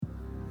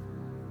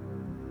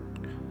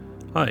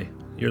Hi,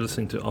 you're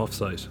listening to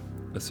Offsite,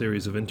 a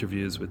series of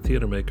interviews with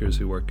theatre makers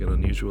who work in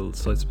unusual,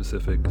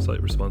 site-specific,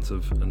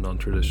 site-responsive and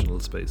non-traditional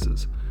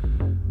spaces.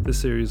 This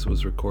series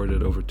was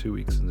recorded over 2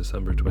 weeks in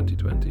December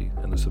 2020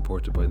 and is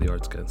supported by the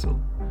Arts Council.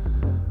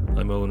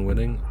 I'm Owen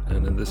Winning,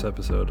 and in this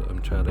episode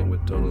I'm chatting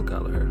with Donal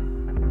Gallagher.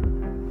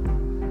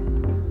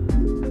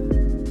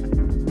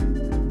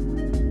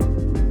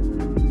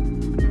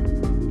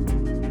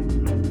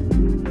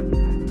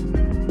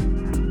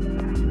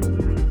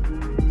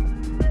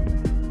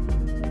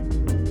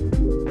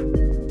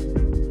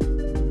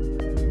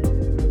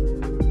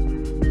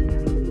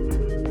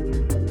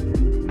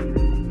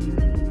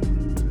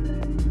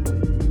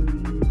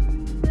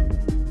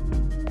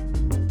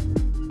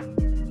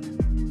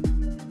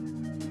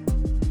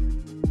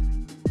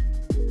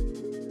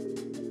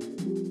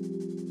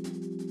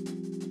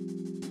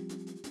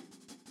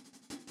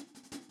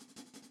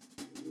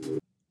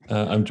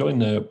 I'm joined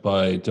now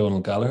by Donal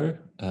Gallagher.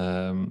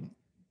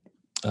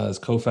 As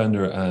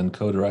co-founder and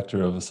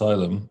co-director of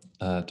Asylum,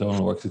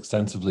 Donal works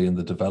extensively in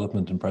the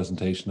development and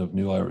presentation of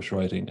new Irish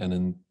writing and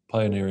in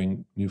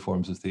pioneering new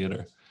forms of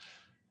theatre.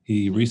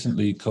 He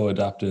recently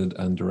co-adapted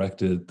and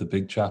directed The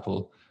Big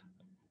Chapel,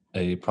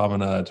 a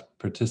promenade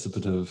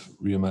participative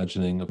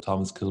reimagining of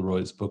Thomas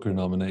Kilroy's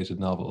Booker-nominated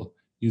novel,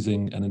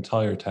 using an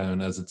entire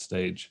town as its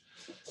stage.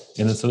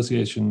 In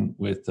association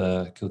with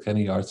the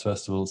Kilkenny Arts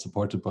Festival,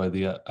 supported by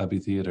the Abbey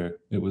Theatre,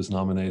 it was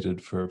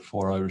nominated for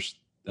 4 Irish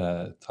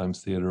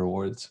Times Theatre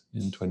Awards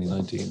in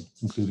 2019,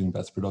 including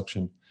Best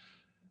Production.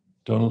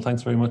 Donal,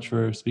 thanks very much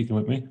for speaking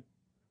with me.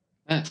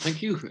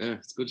 Thank you.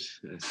 It's good.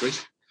 It's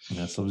great.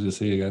 Yeah, it's lovely to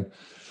see you again.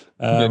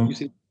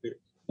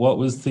 What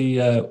was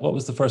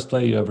the first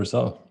play you ever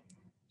saw?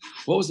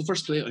 What was the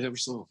first play I ever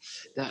saw?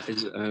 That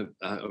is,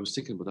 I was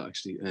thinking about that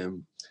actually.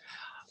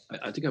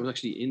 I think I was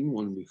actually in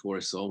one before I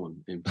saw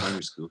one in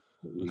primary school.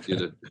 We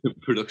did a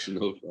production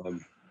of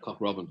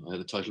Cock Robin. I had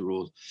a title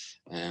role.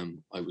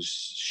 I was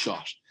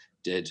shot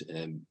dead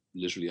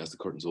literally as the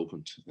curtains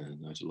opened,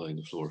 and I had to lie on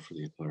the floor for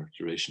the entire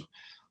duration.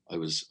 I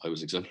was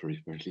exemplary,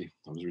 apparently.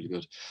 I was really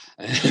good.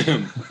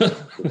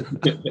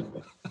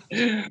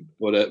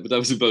 But that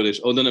was about it.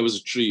 Oh, then I was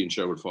a tree in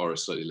Sherwood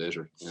Forest slightly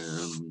later.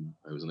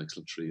 I was an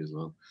excellent tree as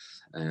well.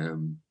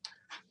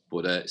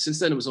 But since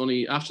then, it was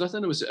only after that.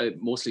 Then it was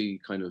mostly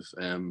kind of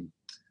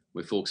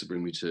my folks would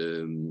bring me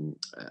to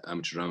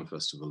Amateur Drama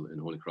Festival in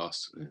Holy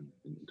Cross in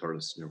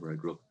Thurles, near where I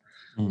grew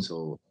up.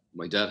 So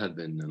my dad had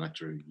been an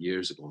actor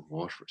years ago in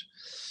Waterford,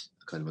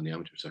 kind of on the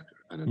amateur sector,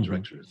 and a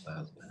director as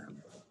well.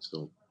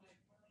 So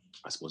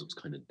I suppose it was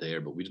kind of there,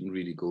 but we didn't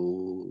really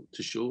go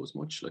to shows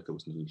much. Like I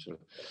wasn't really sure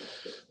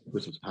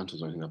Christmas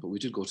pantos or anything like that. But we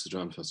did go to the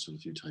Drama Festival a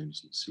few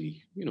times and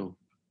see,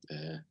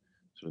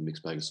 sort of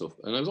mixed bag of stuff.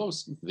 And I was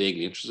always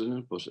vaguely interested in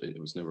it, but it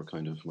was never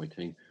kind of my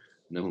thing.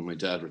 And then when my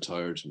dad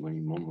retired, my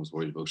mum was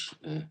worried about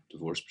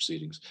divorce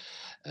proceedings.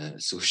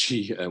 So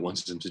she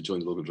wanted him to join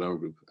the local drama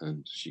group,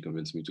 and she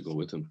convinced me to go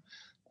with him,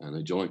 and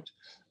I joined.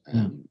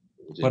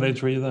 What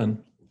age were you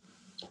then?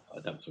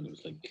 That was when I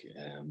was like,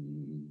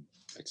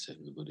 I'd say it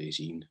was about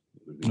 18.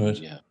 Right.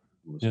 Yeah.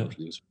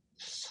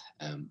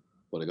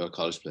 But I got a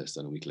college place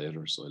then a week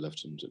later, so I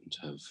left and didn't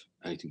have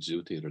anything to do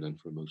with theatre then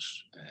for about,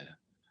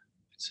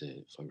 I'd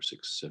say 5 or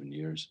 6, 7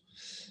 years.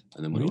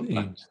 And then went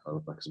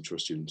back as a tour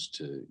student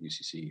to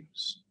UCC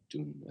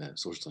doing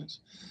social science.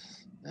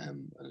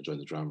 And I joined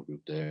the drama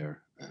group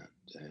there.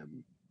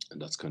 And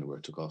that's kind of where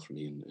it took off for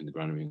me in the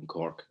Granary in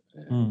Cork.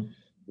 It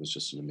was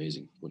just an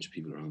amazing bunch of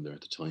people around there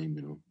at the time,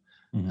 you know.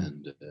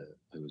 And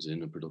I was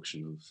in a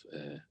production of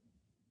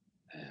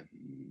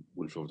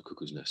Winifred of the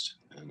Cuckoo's Nest,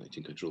 and I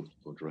think I drove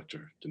the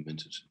director,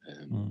 Demented,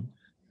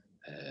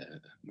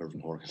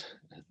 Mervyn Horgan,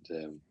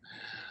 and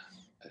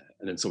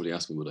then somebody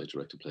asked me would I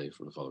direct a play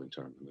for the following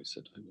term, and I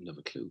said I wouldn't have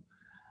a clue,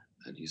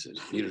 and he said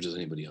neither does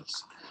anybody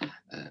else.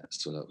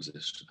 So that was it.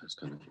 That was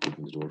kind of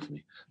opening the door for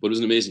me. But it was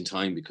an amazing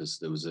time because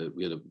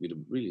we had a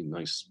really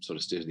nice sort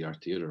of state of the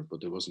art theatre,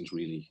 but there wasn't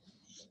really.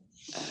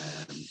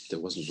 There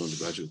wasn't an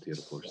undergraduate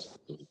theatre course,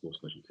 there was a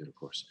postgraduate theatre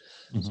course.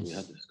 So we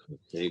had this kind of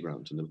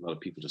playground, and there was a lot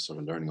of people just sort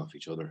of learning off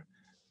each other.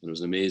 And there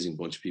was an amazing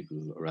bunch of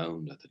people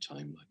around at the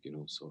time, like, you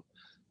know, so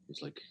it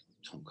was like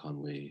Tom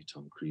Conway,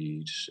 Tom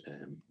Creed,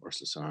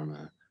 Ursula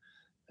Sarma,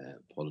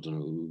 Paul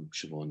O'Donoghue,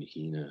 Siobhan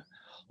Yahina,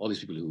 all these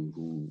people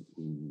who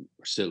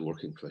are still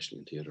working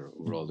professionally in theatre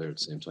were all there at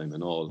the same time,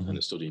 and all kind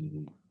of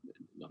studying,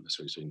 not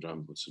necessarily studying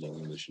drama, but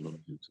studying English and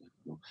other things.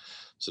 You know?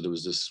 So there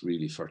was this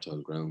really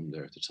fertile ground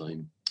there at the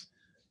time.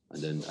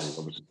 And then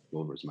Robert took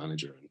over as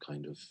manager, and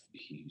kind of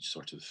he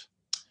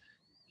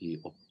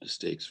upped the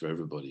stakes for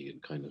everybody,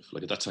 and kind of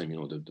like at that time, you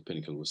know, the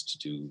pinnacle was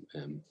to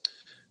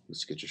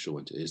get your show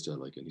into Isda,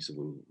 like, and he said,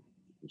 well,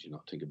 would you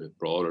not think a bit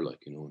broader,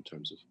 like, you know, in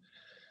terms of,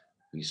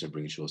 and he started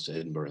bringing shows to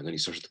Edinburgh, and then he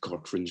started the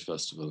Cork Fringe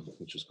Festival,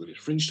 which was great.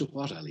 Fringe to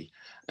what, Ali?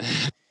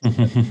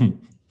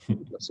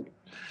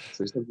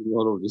 So he started doing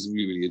all of these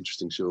really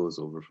interesting shows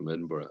over from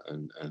Edinburgh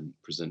and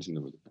presenting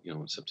them, you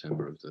know, in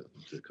September of the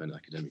kind of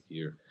academic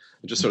year,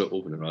 and just sort of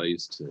opened our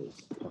eyes to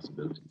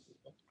possibilities of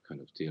what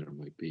kind of theatre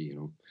might be, you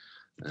know.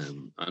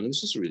 And it was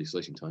just a really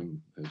exciting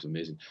time. It was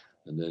amazing.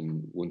 And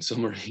then one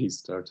summer he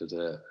started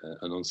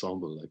an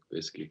ensemble, like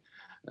basically.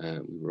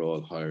 We were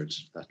all hired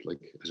at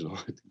like, I don't know,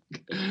 I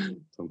think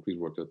Tom Creed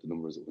worked out the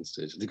numbers at one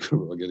stage. I think we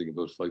were all getting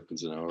about 5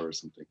 pence an hour or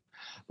something.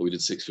 But we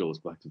did 6 shows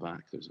back to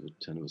back. There was about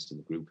 10 of us in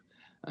the group.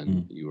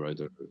 And you were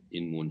either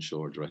in one show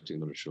or directing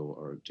another show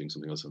or doing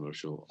something else on another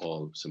show,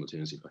 all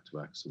simultaneously back to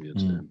back. So we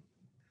had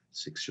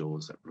 6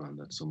 shows that ran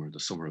that summer, the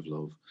Summer of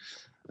Love,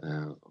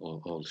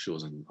 all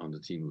shows on the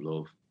theme of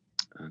love.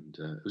 And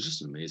it was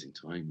just an amazing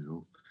time, you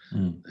know.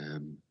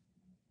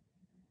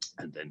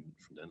 And then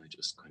from then I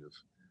just kind of,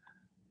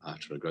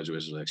 after I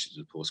graduated, I actually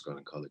did a postgrad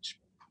in college,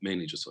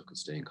 mainly just so I could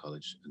stay in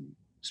college and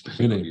spend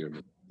another year in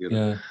the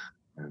theatre.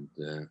 And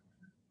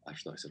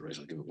after that, I said, right,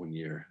 I'll give it 1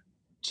 year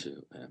to,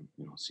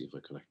 you know, see if I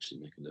could actually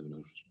make a living out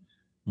of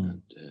it.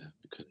 And been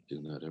kind of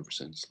doing that ever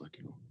since, like,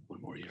 you know,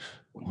 1 more year.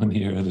 One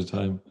year at a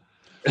time.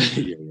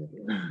 Yeah.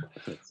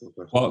 So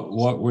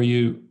what were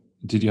you,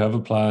 did you have a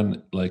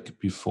plan, like,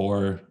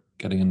 before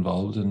getting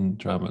involved in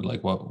drama?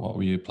 Like, what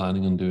were you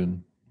planning on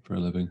doing for a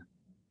living?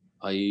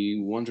 I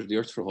wandered the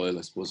earth for a while,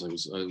 I suppose.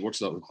 I worked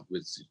a lot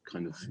with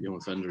kind of young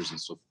offenders and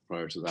stuff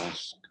prior to that.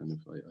 Kind of,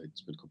 I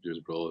spent a couple of years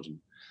abroad and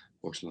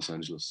worked in Los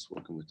Angeles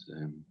working with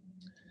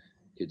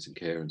kids in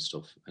care and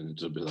stuff, and I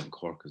did a bit of that in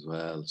Cork as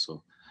well.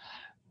 So,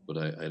 but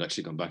I'd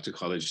actually gone back to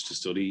college to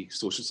study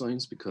social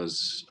science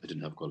because I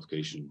didn't have a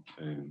qualification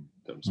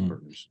that was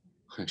pertinent.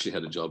 I actually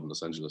had a job in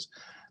Los Angeles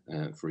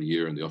for a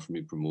year, and they offered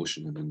me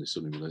promotion, and then they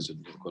suddenly realized I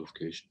didn't have a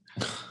qualification.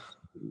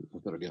 I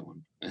better get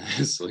one.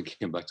 So I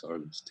came back to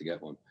Ireland to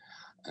get one.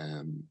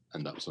 And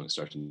that was when I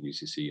started in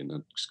UCC, and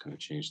that just kind of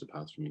changed the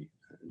path for me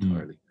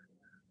entirely.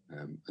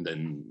 And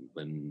then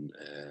when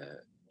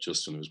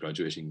just when I was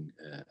graduating,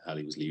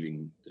 Ali was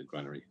leaving the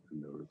granary,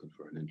 and they were looking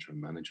for an interim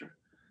manager.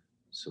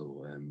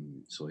 So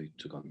so I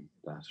took on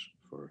that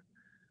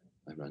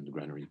I ran the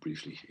granary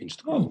briefly into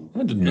the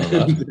I didn't know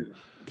that.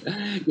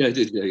 Yeah, I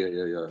did.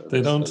 Yeah.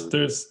 They don't.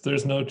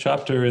 There's no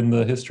chapter in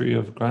the history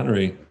of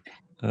granary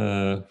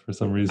for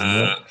some reason.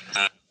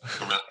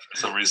 For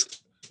some reason.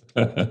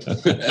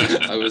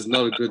 I was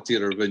not a good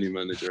theatre venue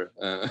manager.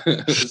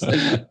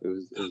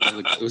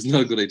 It was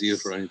not a good idea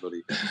for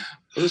anybody.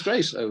 It was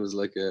great. I was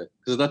like,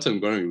 because at that time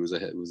granary was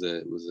an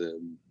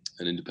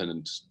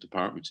independent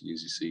department at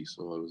UCC,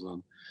 so I was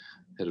on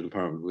head of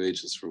department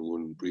wages for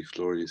one brief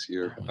glorious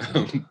year.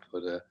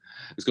 But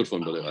it's good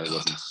fun. But it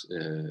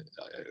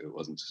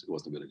wasn't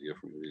a good idea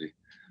for me really.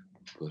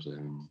 But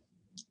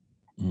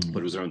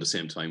it was around the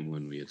same time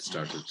when we had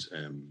started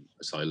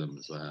Asylum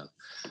as well.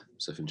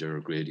 Myself and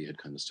Gerard Grady had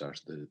kind of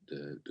started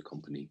the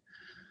company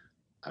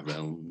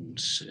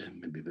around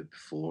maybe a bit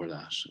before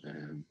that,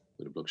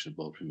 with a production of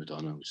Ball Prima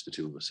Donna, which the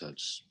two of us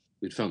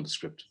we'd found the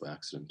script by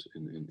accident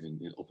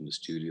up in the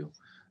studio.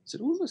 I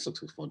said, oh, this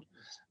looks like fun.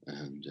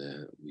 And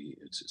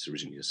it's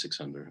originally a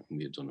 6-hander, and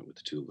we had done it with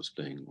the two of us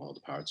playing all the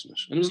parts in it.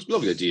 And it was a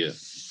lovely idea,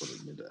 but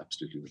it made an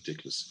absolutely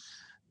ridiculous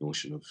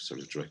notion of sort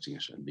of directing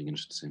it and being in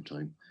it at the same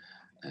time.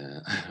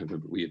 I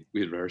remember we had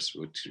rehearsed for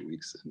about 2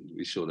 weeks, and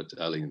we showed it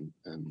to Ali,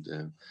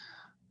 and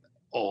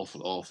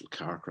awful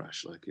car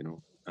crash, like, you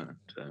know. And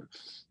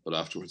but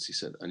afterwards he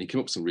said, and he came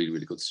up with some really,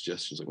 really good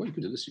suggestions, like, well, you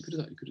could do this, you could do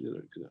that, you could do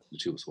that, you could do that. The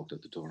two of us walked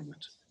out the door and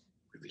went,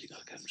 we really got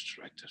to get him to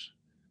direct it.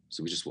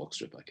 So we just walked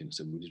straight back in and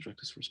said, will you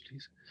direct this for us,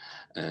 please?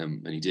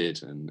 And he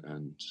did, and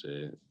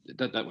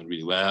that went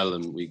really well.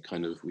 And we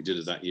did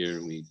it that year,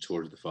 and we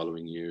toured it the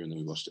following year, and then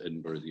we watched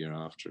Edinburgh the year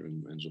after,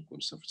 and ended up going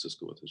to San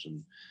Francisco with it.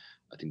 And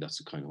I think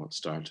that's kind of what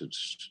started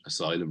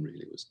Asylum.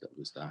 Really,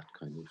 was that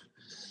kind of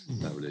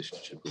that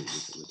relationship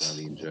with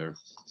Ali and Ger.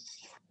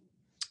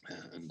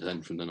 And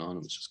then from then on,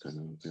 it was just kind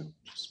of, you know,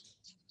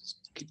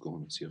 just keep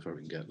going and see how far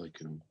we can get, like,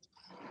 you know.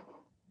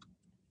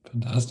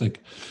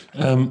 Fantastic.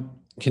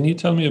 Can you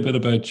tell me a bit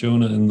about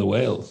Jonah in the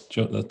Whale?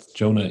 That's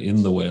Jonah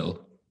in the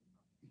Whale.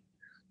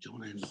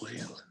 Jonah in the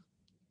Whale.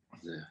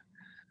 Yeah,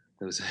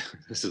 this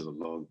is a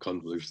long,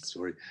 convoluted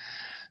story.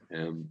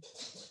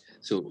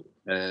 So,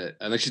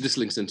 and actually, this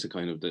links into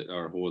kind of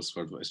our whole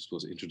sort of, I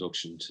suppose,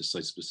 introduction to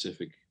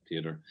site-specific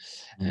theatre.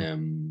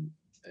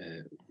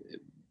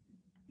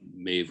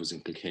 Maeve was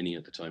in Kilkenny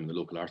at the time. The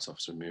local arts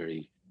officer,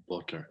 Mary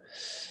Butler,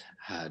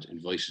 had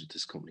invited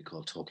this company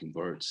called Talking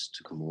Birds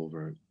to come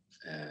over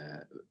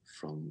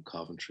from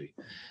Coventry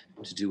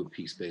to do a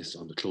piece based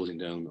on the closing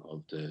down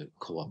of the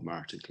Co-op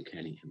Mart in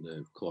Kilkenny. And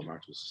the Co-op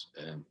Mart was,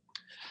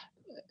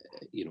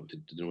 you know,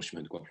 the notion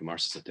behind the Co-op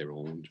Mart is that they were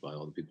owned by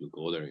all the people who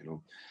go there, you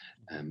know.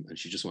 And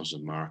she just wanted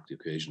to mark the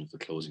occasion of the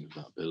closing of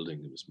that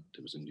building.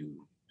 There was a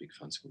new big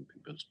fancy one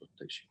being built,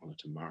 but she wanted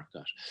to mark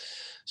that.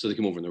 So they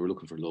came over and they were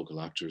looking for local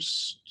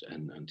actors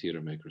and theatre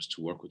makers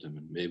to work with them,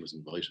 and Maeve was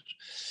invited.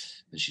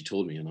 And she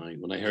told me, and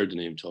when I heard the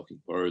name Talking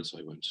Birds,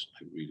 I went,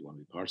 I really want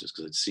to be part of this,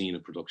 because I'd seen a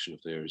production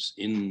of theirs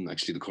in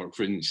actually the Cork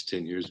Fringe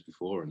 10 years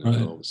before, and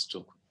it always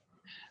stuck.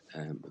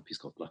 A piece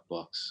called Black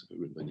Box,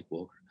 written by Nick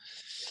Walker.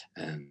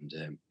 And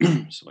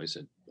so I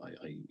said,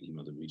 I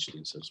emailed them immediately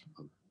and said,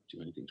 I'll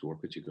do anything to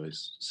work with you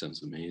guys.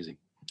 Sounds amazing.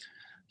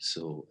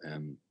 So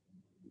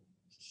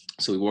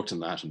so we worked on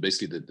that, and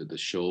basically the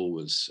show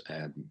was,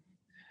 the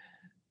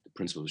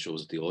principle of the show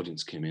was that the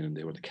audience came in and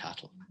they were the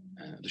cattle.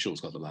 The show was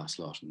called The Last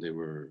Lot, and they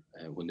were,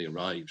 when they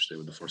arrived, they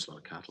were the first lot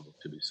of cattle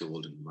to be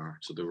sold in the mart.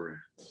 So they were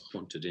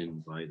hunted in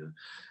by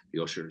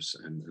the ushers,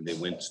 and they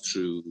went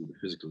through the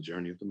physical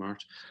journey of the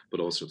mart, but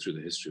also through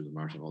the history of the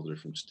mart and all the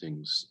different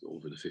things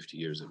over the 50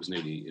 years. It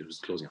was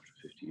closing after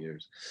 50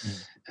 years.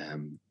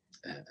 And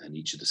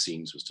each of the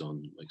scenes was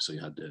done, like, so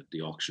you had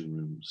the auction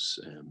rooms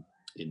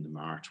in the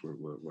mart where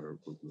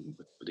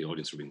the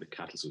audience were being the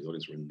cattle, so the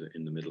audience were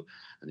in the middle,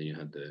 and then you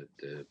had the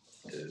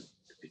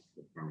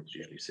farmers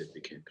usually sit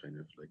became kind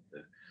of like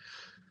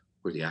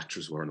where the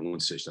actors were, and at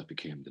one stage that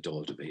became the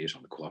Dáil debate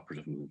on the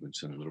cooperative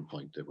movement, and at another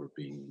point they were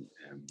being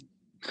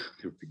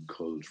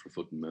culled for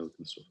foot and mouth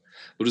and stuff.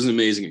 But it was an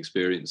amazing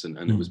experience, and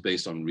it was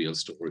based on real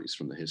stories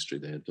from the history.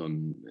 They had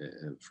done,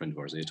 a friend of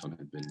ours, Eitan,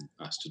 had been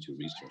asked to do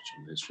research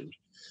on the history.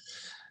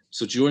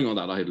 So during all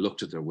that, I had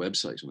looked at their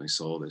website and I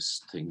saw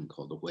this thing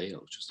called the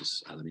Whale, which is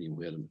this aluminium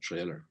whale in a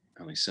trailer,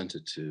 and I sent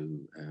it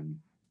to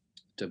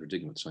Deborah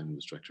Dignam at the time, who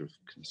was director of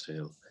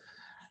Kinsale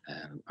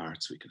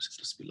Arts Week. I said,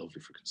 this would be lovely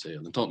for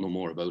Kinsale, and thought no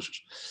more about it.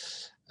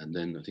 And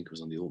then I think it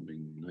was on the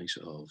opening night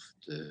of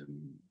the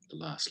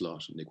Last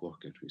Lot, and Nick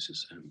walked in, he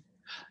says,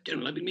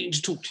 Darren, I've been meaning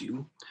to talk to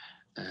you.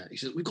 He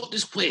said, we've got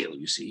this whale,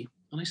 you see.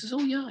 And I said, oh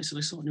yeah. I said,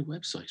 I saw it on your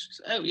website. He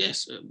said, oh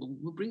yes,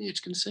 we'll bring it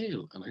to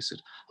Kinsale. And I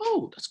said,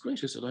 oh, that's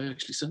great. I said, I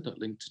actually sent that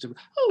link to Deborah.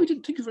 Oh, he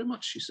didn't. Thank you very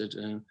much. She said,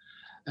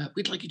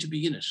 we'd like you to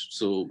be in it.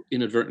 So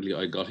inadvertently,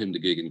 I got him the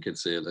gig in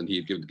Kinsale, and he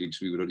had given the gig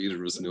to me without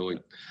either of us knowing.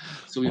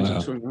 So we had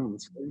to turn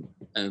around.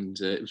 And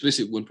it was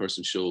basically a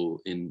one-person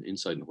show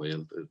inside the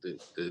whale.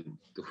 The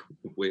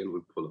whale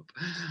would pull up,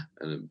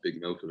 and a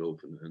big mouth would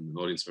open, and an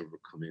audience member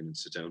would come in and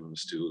sit down on a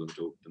stool, and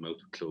the mouth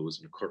would close,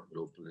 and a curtain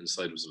would open. And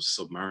inside was a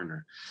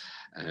submariner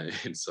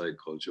inside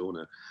called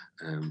Jonah,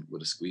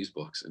 with a squeeze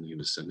box, and he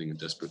was sending a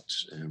desperate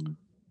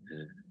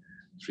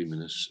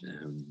 3-minute.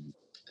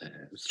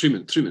 It was a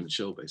 3-minute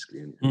show basically,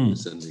 and he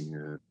was sending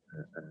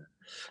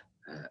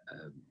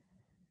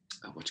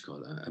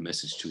a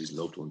message to his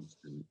loved one,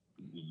 and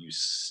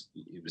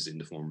it was in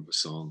the form of a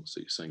song. So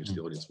you sang it to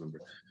the audience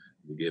member.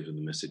 We gave them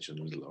the message on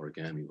a little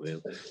origami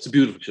whale. It's a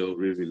beautiful show,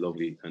 really, really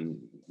lovely, and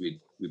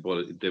we bought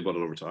it. They brought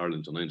it over to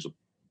Ireland, and I ended up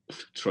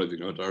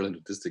driving around Ireland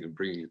with this thing and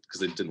bringing it, because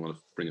they didn't want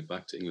to bring it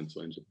back to England,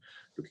 so I ended up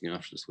looking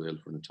after this whale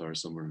for an entire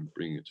summer and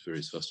bringing it to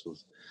various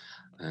festivals.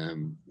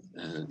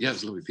 Yeah, it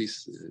was a lovely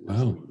piece. It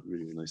was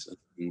really, really nice. And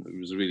it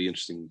was a really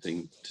interesting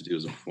thing to do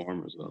as a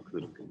performer as well, because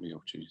they don't get many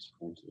opportunities to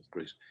perform, so it was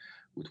great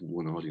with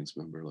one audience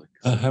member.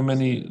 How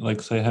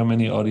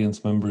many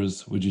audience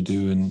members would you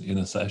do in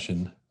a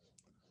session?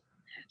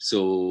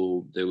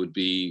 So we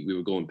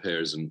would go in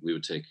pairs, and we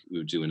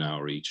would do an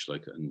hour each,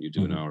 and you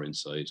do an hour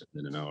inside and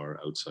then an hour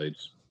outside,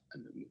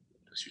 and then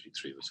there's usually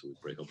 3 of us, so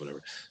we'd break up,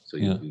 whatever. So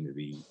you'd be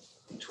maybe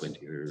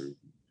 20 or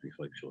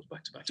 25 shows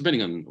back to back,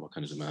 depending on what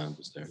kind of demand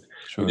was there.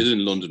 Sure. We did it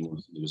in London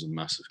once. There was a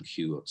massive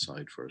queue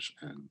outside for it,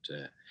 and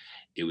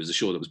it was a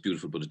show that was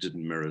beautiful, but it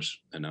didn't merit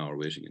an hour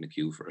waiting in a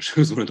queue for it. It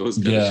was one of those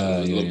kind of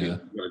shows. It was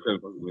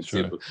lovely.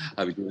 Sure.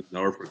 Having to wait an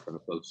hour for it kind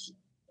of felt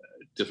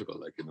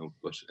difficult,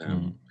 but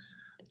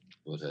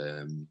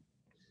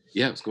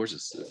yeah, it was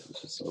gorgeous. It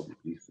was just a lovely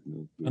piece.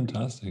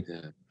 Fantastic.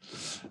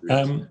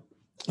 Yeah.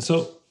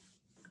 So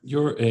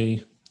you're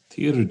a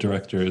theatre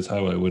director, is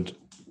how I would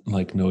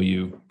know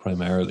you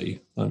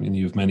primarily. I mean,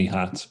 you have many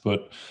hats,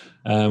 but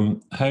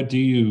how do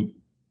you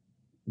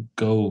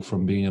go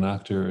from being an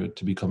actor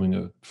to becoming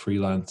a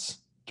freelance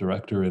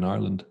director in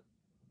Ireland?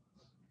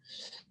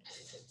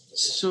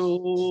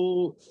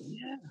 So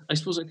yeah, I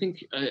suppose I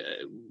think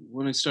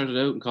when I started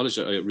out in college,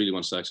 I really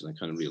wanted to act, and I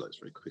kind of realized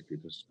very quickly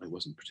that I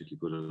wasn't particularly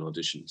good at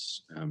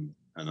auditions, and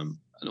I'm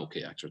an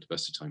okay actor at the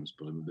best of times,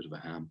 but I'm a bit of a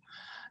ham.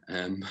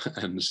 And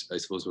I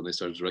suppose when I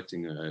started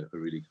directing, I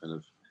really kind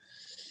of,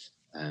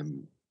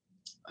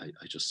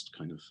 I just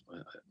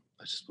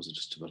suppose I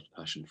just developed a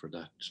passion for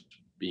that,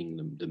 being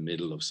in the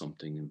middle of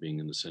something and being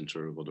in the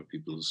center of other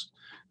people's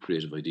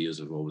creative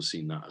ideas. I've always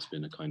seen that as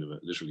being a kind of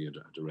literally a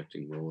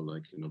directing role,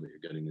 that you're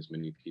getting as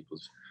many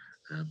people's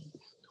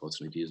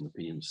thoughts and ideas and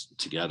opinions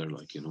together,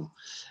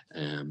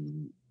 in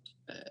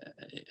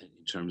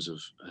terms of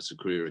as a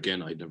career.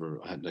 Again, I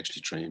hadn't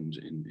actually trained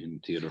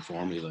in theatre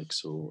formally,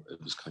 so it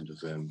was kind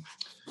of,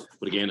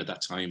 but again, at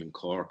that time in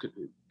Cork,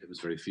 it was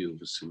very few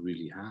of us who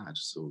really had,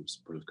 so it was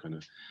sort of kind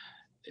of,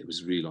 it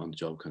was real on the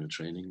job kind of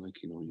training,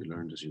 you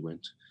learned as you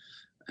went.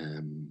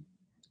 And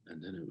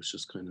then it was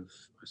just kind of,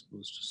 I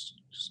suppose,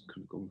 just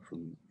kind of going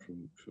from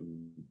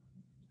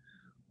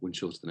one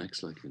show to the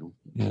next,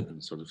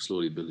 and sort of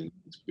slowly building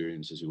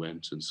experience as you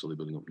went, and slowly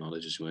building up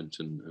knowledge as you went,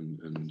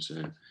 and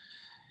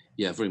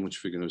yeah, very much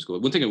figuring out as go.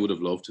 One thing I would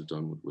have loved to have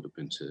done would have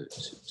been to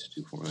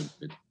do for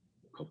a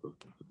couple of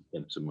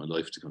events in my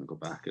life to kind of go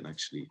back and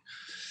actually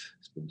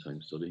spend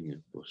time studying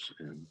it, but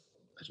I don't know,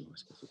 I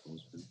suppose I've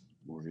always been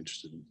more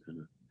interested in kind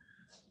of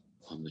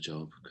on the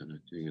job, kind of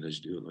doing it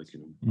as you do it,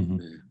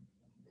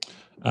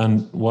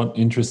 And what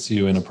interests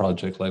you in a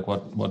project?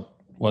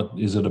 What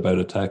is it about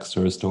a text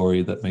or a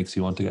story that makes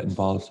you want to get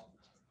involved?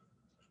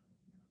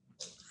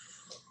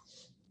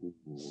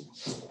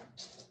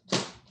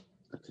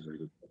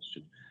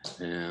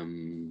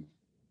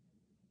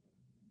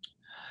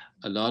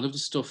 A lot of the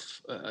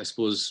stuff, I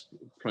suppose,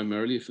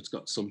 primarily if it's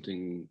got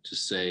something to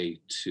say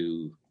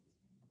to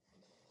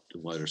the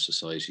wider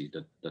society,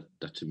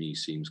 that to me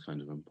seems kind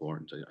of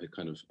important. I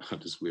kind of have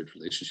this weird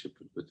relationship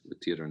with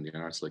theatre and the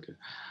arts. Like I've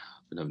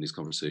been having these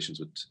conversations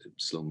with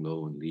Slum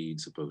Low and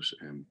Leeds about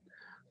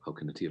how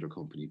can a theatre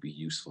company be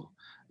useful?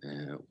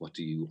 What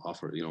do you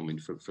offer? You know, I mean,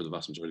 for the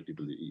vast majority of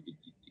people,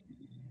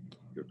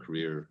 your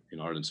career in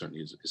Ireland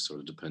certainly is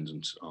sort of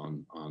dependent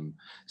on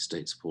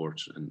state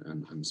support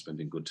and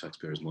spending good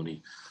taxpayers'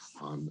 money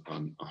on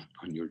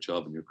your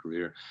job and your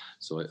career.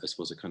 So I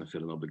suppose I kind of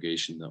feel an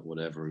obligation that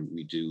whatever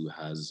we do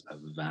has a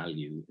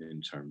value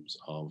in terms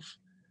of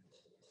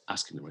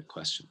asking the right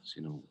questions,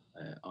 you know,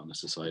 on a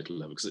societal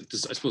level.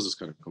 Because I suppose this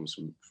kind of comes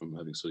from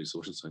having studied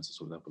social sciences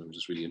and that, but I'm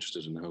just really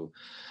interested in how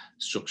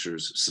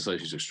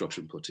societies are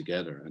structured and put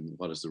together, and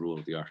what is the role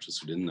of the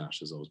artist within that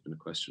has always been a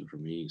question for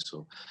me.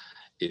 So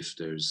if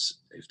there's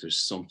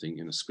something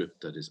in a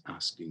script that is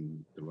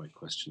asking the right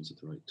questions at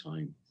the right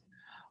time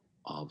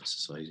of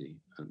society,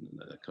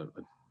 and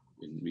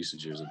in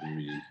recent years I've been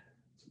really,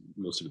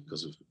 mostly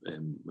because of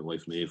my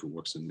wife Maeve, who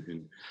works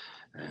in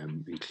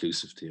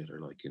inclusive theatre,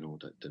 like, you know,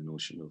 that the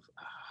notion of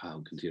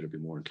how can theatre be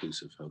more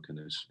inclusive, how can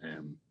it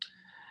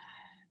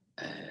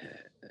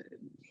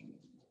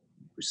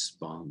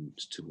respond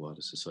to what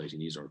a society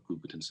needs, or a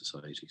group within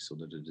society, so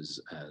that it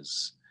is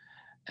as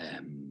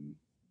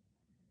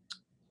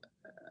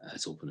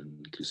open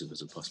and inclusive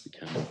as it possibly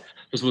can.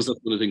 I suppose that's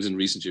one of the things in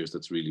recent years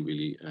that's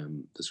really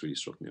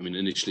struck me. I mean,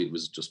 initially it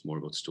was just more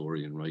about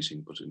story and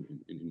writing, but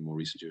in more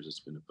recent years it's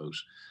been about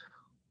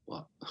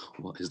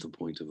what is the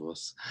point of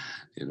us,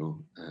 you know,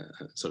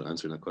 sort of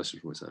answering that question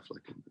for myself,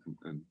 like,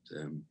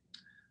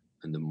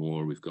 and the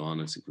more we've gone,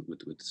 I think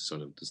with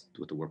sort of this,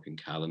 with the work in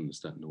Callan, is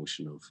that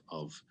notion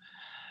of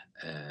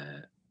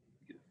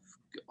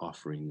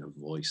offering a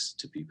voice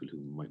to people who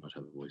might not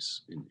have a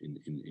voice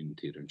in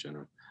theatre in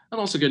general, and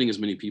also getting as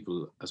many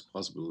people as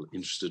possible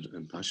interested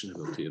and passionate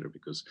about theatre,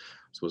 because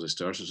I suppose I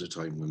started at a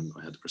time when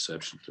I had the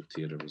perception that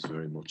theatre was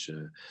very much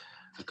a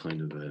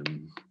kind of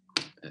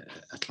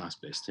a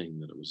class-based thing,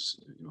 that it was,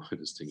 you know,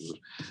 this thing about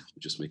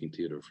just making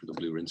theatre for the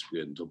Blue Rinse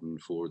Brigade in Dublin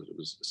 4, that it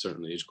was a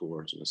certain age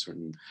cohort and a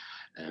certain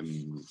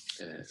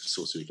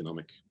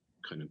socioeconomic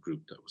kind of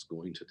group that was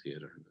going to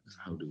theatre.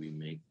 How do we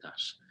make that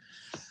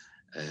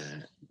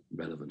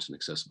relevant and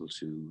accessible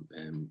to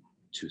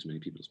as many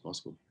people as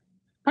possible?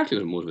 Partly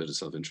out of motivated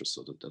self-interest,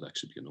 so that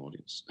actually be an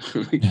audience.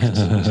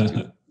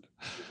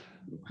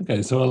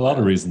 Okay, so a lot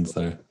of reasons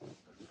there.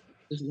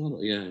 There's a lot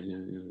of,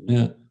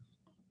 yeah.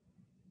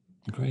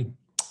 Great.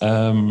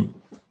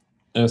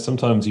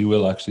 Sometimes you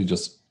will actually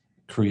just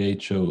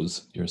create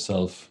shows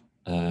yourself.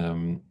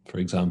 For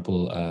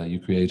example, you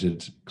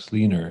created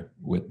Cleaner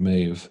with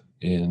Maeve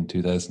in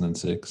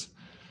 2006.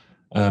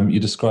 You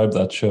described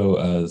that show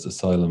as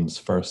Asylum's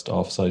first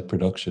off-site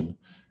production.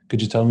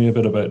 Could you tell me a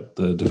bit about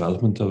the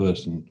development of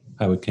it and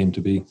how it came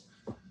to be?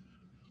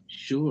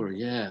 Sure,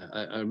 yeah.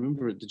 I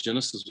remember the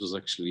genesis was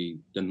actually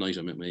the night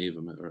I met Maeve.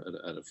 I met her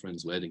at a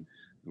friend's wedding,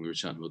 and we were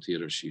chatting about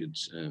theatre. She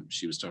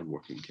was started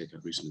working in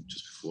Kick-Out recently,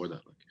 just before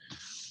that. Like,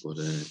 but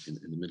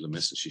in the middle of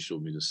message, she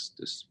showed me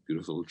this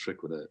beautiful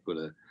trick with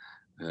a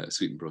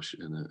sweeping brush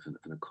and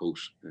a coat,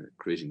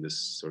 creating this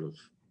sort of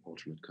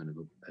alternate kind of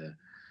a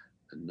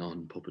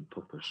non-puppet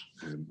puppet.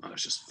 I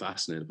was just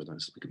fascinated by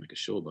that. So we could make a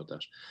show about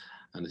that.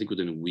 And I think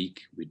within a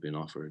week we'd been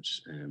offered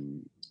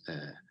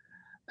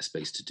a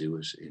space to do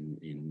it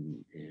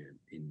in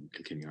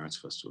Kilkenny Arts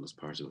Festival as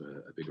part of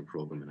a bigger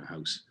program in a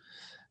house.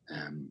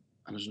 And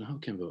I don't know how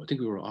it came about. I think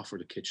we were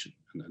offered a kitchen,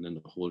 and then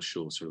the whole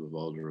show sort of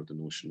evolved around the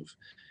notion of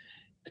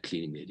a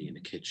cleaning lady in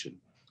a kitchen,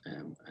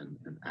 and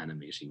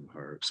animating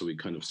her. So we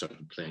kind of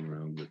started playing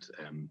around with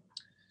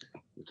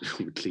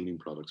cleaning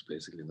products,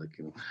 basically, like,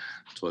 you know,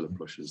 toilet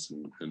brushes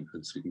and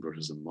sweeping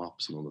brushes and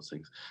mops and all those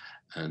things.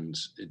 And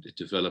it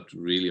developed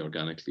really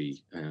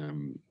organically.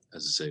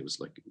 As I say, it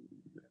was like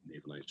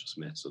Maeve and I just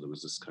met, so there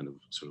was this kind of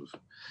sort of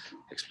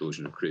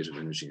explosion of creative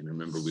energy. And I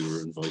remember we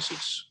were invited,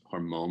 her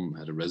mom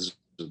had a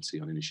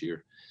residency on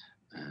Inisheer,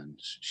 and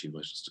she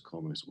invited us to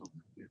come, and I said, well,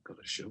 we've got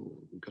a show,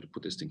 we've got to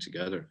put this thing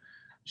together.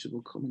 She said,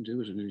 well, come and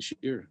do it in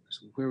Inisheer. I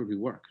said, where would we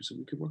work? I said,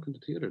 we could work in the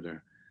theatre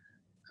there.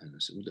 And I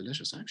said, well, let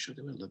us. I'm sure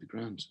they will. That'd be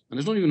grand. And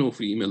I don't even know if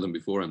we emailed them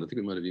beforehand. I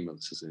think we might have emailed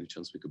us, is there any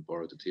chance we could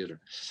borrow the theatre?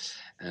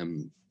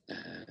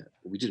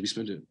 We did. We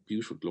spent a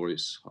beautiful,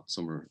 glorious hot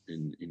summer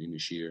in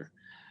Inisheer,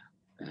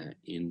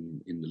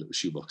 in the little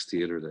shoebox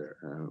theatre there,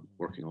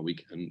 working all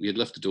week. And we had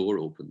left the door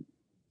open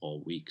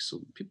all week,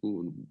 so people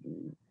would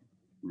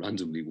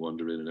randomly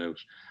wander in and out.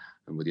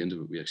 And by the end of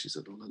it, we actually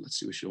said, oh, let's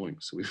do a showing.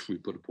 So we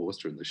put a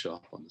poster in the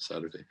shop on the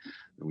Saturday,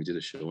 and we did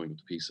a showing of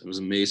the piece. And it was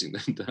amazing.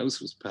 The house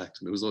was packed,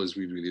 and it was always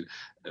really,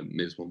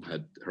 Maeve's mum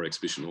had her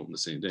exhibition open the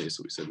same day,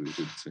 so we said we would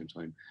do it at the same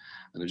time.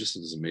 And it just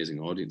had this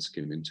amazing audience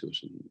came into it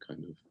and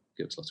kind of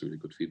gave us lots of really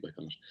good feedback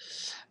on it.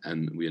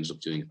 And we ended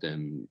up doing it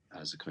then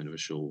as a kind of a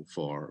show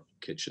for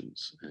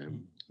kitchens.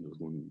 And it was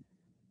one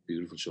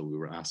beautiful show. We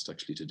were asked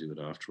actually to do it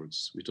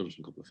afterwards. We'd done it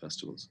in a couple of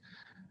festivals.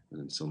 and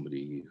then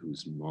somebody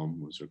whose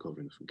mom was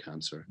recovering from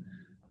cancer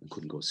and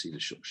couldn't go see the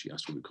show. She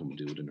asked would we come and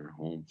do it in her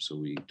home. So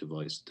we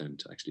devised then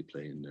to actually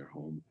play in their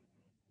home.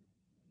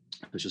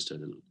 It was just it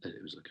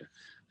was like a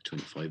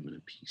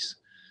 25-minute piece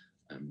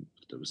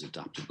that was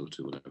adaptable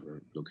to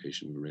whatever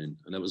location we were in.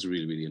 And that was a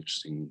really, really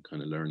interesting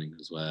kind of learning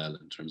as well,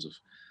 in terms of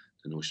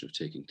the notion of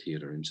taking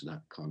theatre into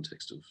that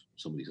context of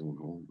somebody's own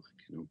home.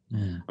 Like, you know,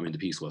 I mean, the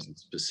piece wasn't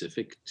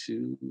specific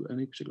to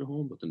any particular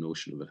home, but the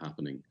notion of it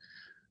happening,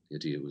 the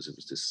idea was it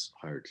was this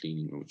hired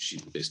cleaning room. She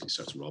basically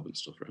starts robbing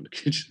stuff around the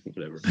kitchen,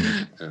 whatever.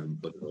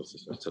 But it also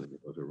starts telling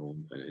about her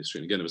own kind of history.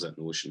 And again, it was that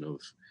notion of,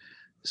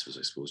 this was,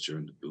 I suppose,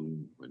 during the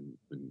boom when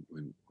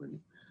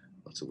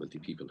lots of wealthy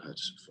people had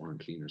foreign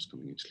cleaners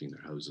coming in to clean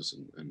their houses,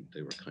 and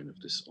they were kind of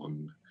this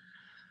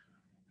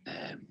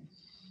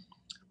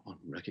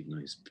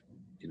unrecognized,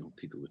 you know,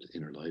 people with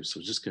inner lives. So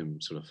I just came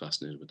sort of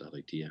fascinated with that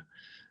idea,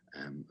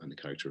 and the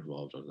character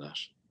evolved out of that.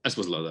 I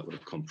suppose a lot of that would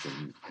have come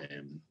from, I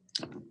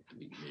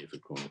mean, Maeve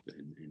had grown up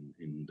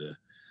in the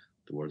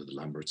world of the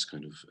Lamberts,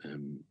 kind of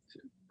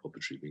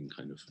puppetry being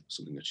kind of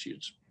something that she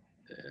had.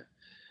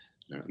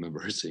 I remember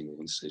her saying at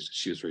one stage that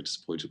she was very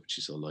disappointed when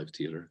she saw live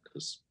theatre,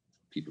 because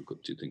people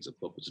could do things that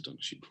puppets had done.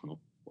 She'd grown up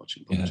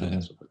watching puppets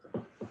and stuff like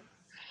that.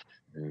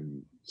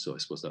 So I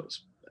suppose that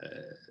was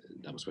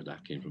where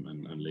that came from.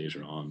 And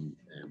later on,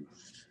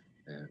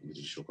 we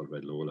did a show called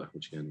Red Lola,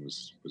 which again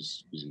was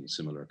using a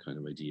similar kind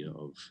of idea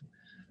of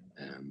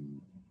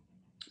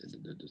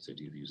this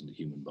idea of using the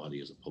human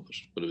body as a puppet.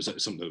 But it was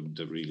something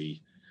that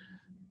really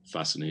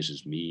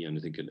fascinated me, and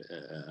I think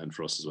and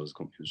for us as well as a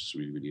company, it was just a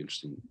really, really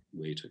interesting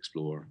way to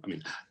explore. I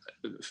mean,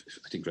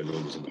 I think Red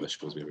Lola was one of the best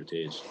shows we ever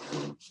did,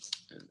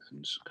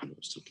 and kind of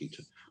still keen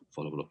to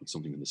follow it up with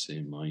something in the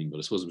same line. But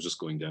I suppose it was just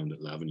going down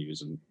little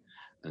avenues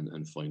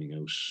and finding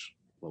out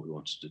what we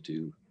wanted to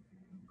do.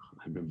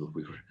 I remember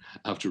we were,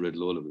 after Red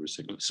Lola, we were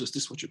saying, so is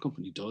this what your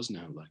company does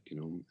now? Like, you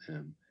know,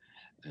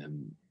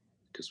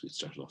 because we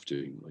started off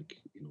doing, like,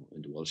 you know,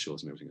 into Welsh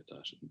shows and everything like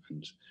that,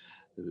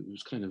 and it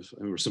was kind of, I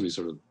remember somebody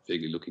sort of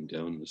vaguely looking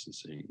down at us and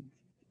saying,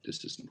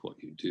 this isn't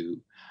what you do.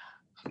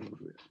 And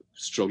we were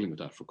struggling with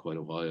that for quite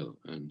a while,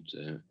 and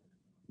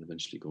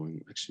eventually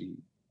going, actually,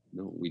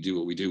 no, we do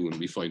what we do, and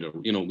we find out,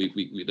 you know, we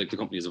like, the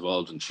company has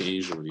evolved and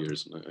changed over the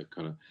years, and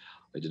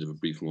I did have a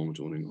brief moment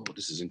of wondering, oh,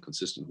 this is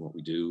inconsistent with what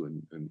we do,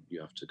 and you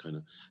have to kind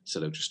of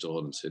set out your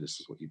stall and say this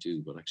is what you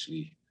do. But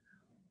actually,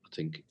 I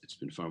think it's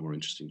been a far more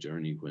interesting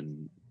journey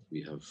when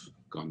we have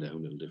gone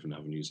down in different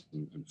avenues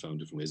and found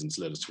different ways, and it's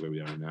led us to where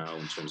we are now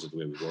in terms of the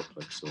way we work.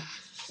 Like, so,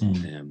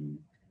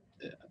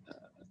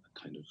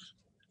 kind of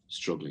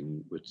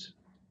struggling with,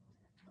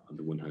 on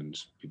the one hand,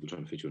 people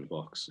trying to fit you in a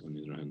box, on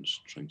the other hand,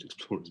 trying to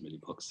explore as many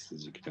boxes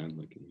as you can.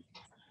 Like,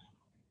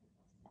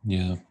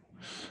 yeah.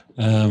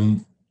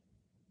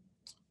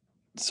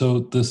 So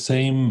the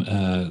same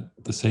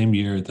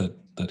year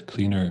that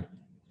Cleaner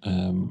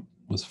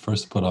was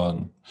first put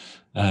on,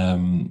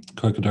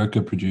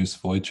 Kirkadurka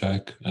produced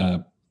Wojciech,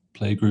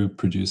 Playgroup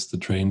produced The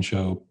Train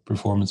Show,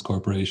 Performance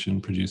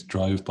Corporation produced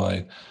Drive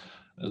By.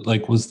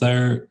 Like,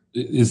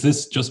 is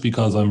this just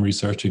because I'm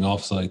researching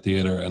offsite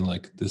theatre and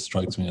like this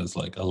strikes me as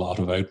like a lot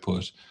of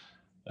output?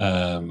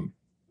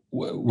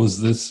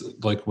 Was this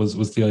like,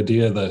 was the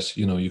idea that,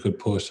 you know, you could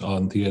put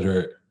on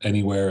theatre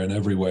anywhere and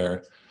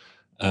everywhere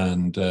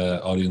and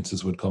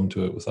audiences would come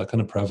to it? Was that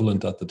kind of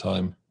prevalent at the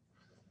time?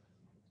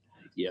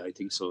 Yeah, I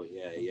think so.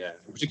 Yeah.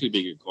 Particularly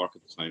being in Cork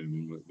at the time. I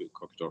mean,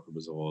 Kirkadurka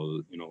was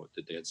all, you know,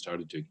 that they had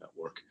started doing that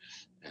work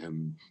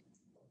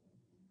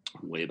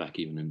way back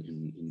even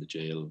in the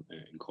jail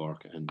in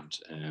Cork, and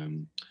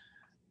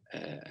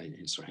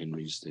in Sir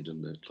Henry's, they'd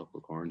done the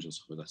Clockwork Orange and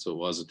stuff like that. So it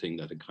was a thing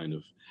that had kind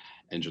of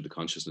entered the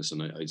consciousness,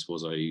 and I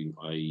suppose I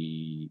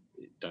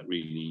that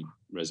really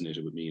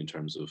resonated with me in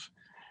terms of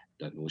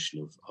that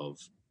notion of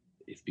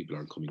if people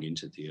aren't coming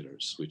into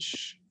theatres,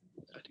 which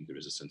I think there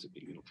is a sense of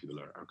being, you know, people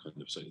are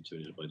kind of slightly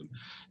intimidated by them,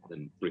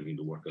 then bringing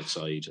the work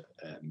outside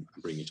and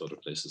bringing it to other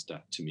places,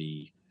 that to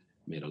me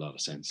made a lot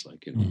of sense.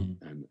 Like, you know,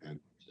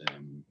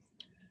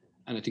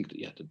 and I think that,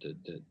 yeah,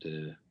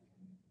 the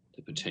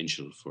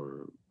potential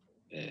for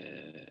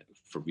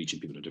reaching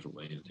people in a different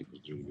way, I think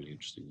was really, really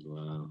interesting as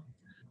well.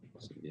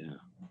 So yeah,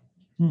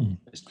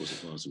 I suppose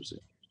it was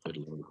quite a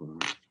lot of going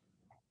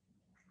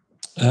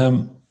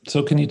on.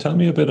 So can you tell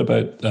me a bit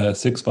about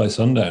Six by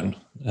Sundown?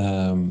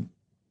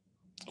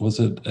 Was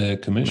it a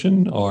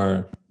commission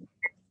or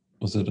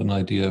was it an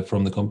idea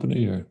from the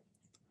company, or?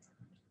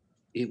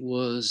 It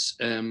was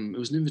an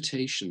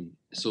invitation.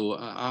 So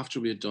after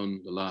we had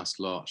done the last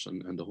lot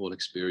and the whole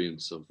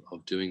experience of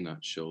doing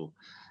that show,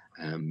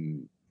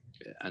 and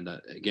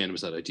that, again, it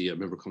was that idea. I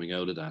remember coming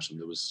out of that, and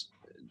there was,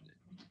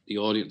 the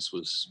audience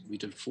was, we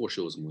did 4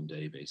 shows in one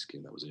day, basically,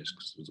 and that was it,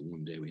 because it was the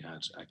one day we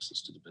had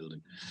access to the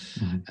building.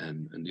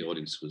 And the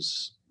audience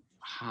was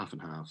half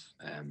and half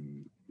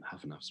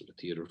sort of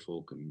theatre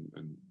folk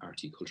and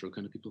arty cultural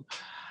kind of people,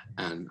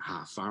 and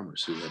half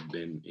farmers who had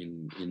been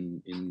in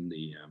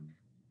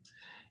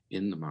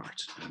the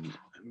mart. And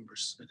I remember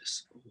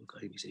this old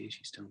guy in his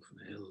 80s down from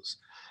the hills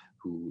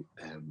who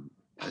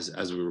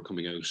as we were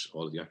coming out,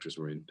 all of the actors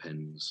were in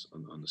pens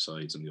on the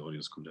sides, and the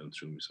audience come down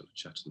through, and we sort of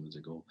chat to them as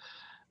they go.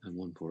 And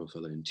one poor old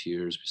fella in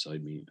tears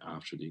beside me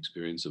after the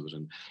experience of it.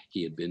 And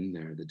he had been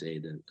there the day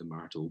that the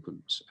mart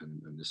opened,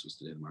 and this was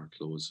the day the mart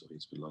closed. So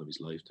he'd spent a lot of his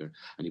life there.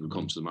 And he would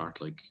come to the mart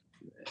like,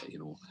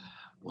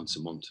 once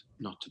a month,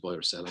 not to buy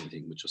or sell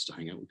anything, but just to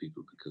hang out with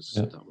people, because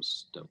that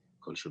was the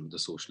culture of the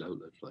social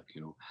outlet,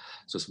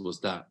 So I suppose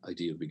that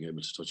idea of being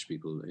able to touch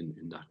people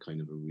in that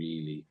kind of a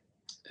really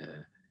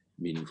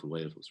meaningful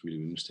way, it was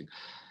really interesting.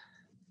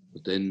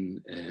 But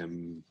then,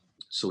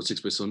 so at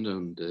 6 by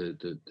Sundown,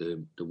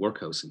 the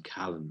workhouse in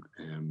Callan,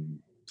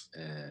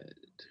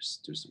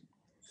 there's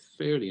a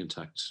fairly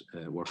intact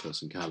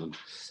workhouse in Callan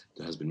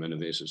that has been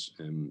renovated.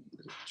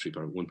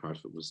 One part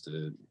of it was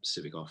the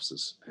civic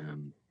offices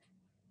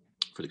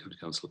for the county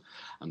council,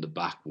 and the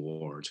back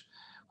ward,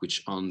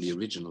 which on the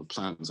original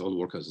plans, all the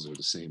workhouses are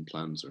the same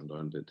plans around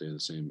Ireland, they're the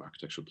same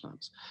architectural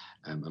plans.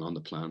 And on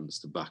the plans,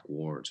 the back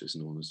ward is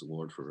known as the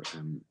ward for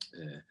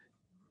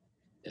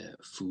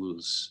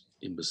fools,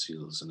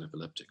 imbeciles and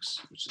epileptics,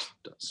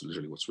 that's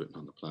literally what's written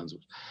on the plans.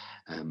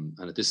 And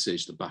at this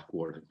stage, the back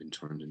ward had been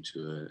turned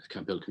into a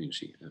Campbell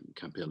community.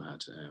 Campbell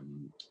had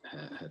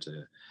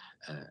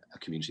a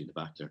community in the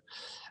back there.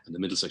 And the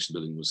middle section of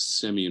the building was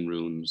semi in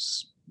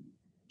ruins,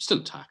 still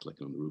intact, like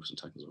on the roofs and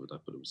tackles over that,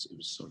 but it was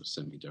sort of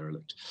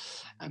semi-derelict.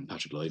 And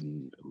Patrick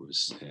Lydon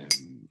was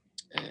in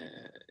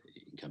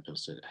Campbell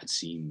had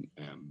seen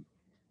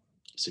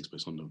 6 by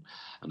Sundown,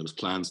 and there was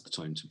plans at the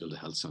time to build a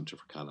health centre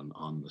for Callan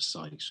on the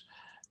site,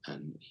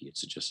 and he had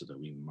suggested that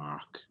we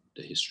mark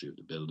the history of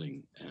the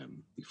building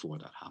before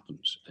that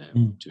happened.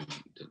 They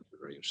were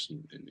very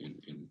interested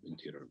in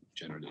theatre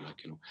generally,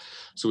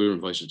 So we were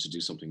invited to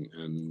do something,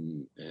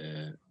 and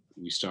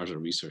we started a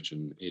research,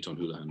 and Aiton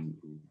Houlihan,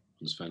 who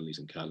runs families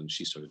in Callan,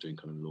 she started doing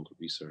kind of local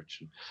research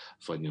and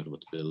finding out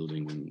about the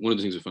building. And one of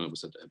the things we found out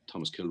was that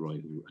Thomas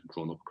Kilroy, who had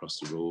grown up across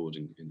the road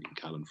in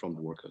Callan from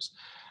the workhouse,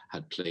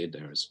 had played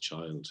there as a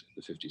child in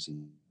the 50s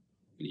in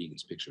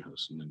Egan's Picture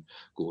House, and then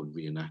go and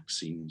reenact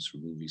scenes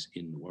from movies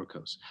in the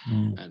workhouse.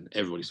 And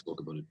everybody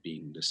spoke about it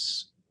being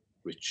this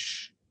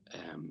rich,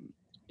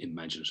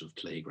 imaginative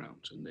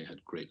playground, and they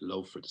had great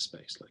love for the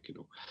space.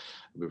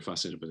 We were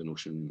fascinated by the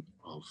notion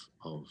of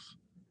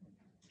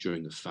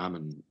during the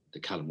famine, the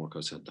Callan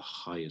workhouse had the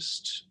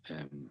highest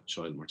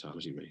child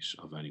mortality rate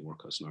of any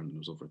workhouse in Ireland. There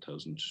was over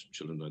 1,000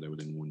 children died there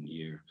within 1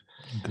 year.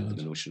 And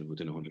the notion of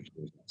within 100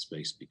 years that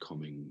space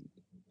becoming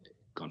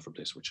gone from a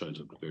place where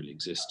childhood could barely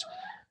exist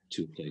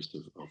to a place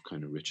of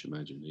kind of rich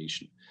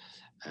imagination.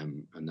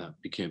 And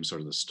that became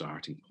sort of the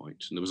starting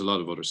point. And there was a lot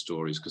of other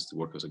stories, because the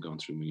workhouse had gone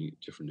through many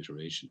different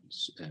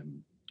iterations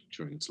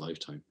during its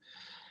lifetime.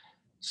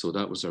 So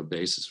that was our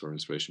basis for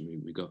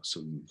inspiration. We got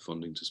some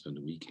funding to spend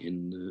a week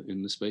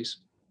in the space.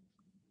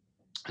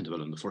 And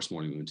on the first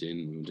morning we went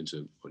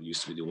into what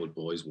used to be the old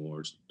boys'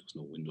 ward. There was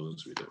no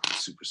windows. We had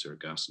super sear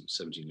gas and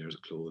 17 layers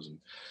of clothes, and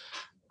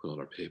put all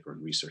our paper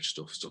and research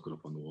stuff, stuck it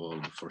up on the wall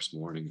the first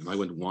morning. And I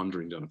went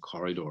wandering down a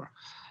corridor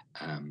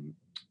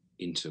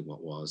into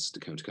what was the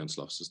county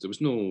council offices. There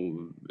was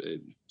no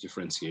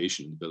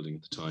differentiation in the building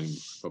at the time.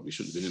 Probably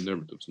shouldn't have been in there,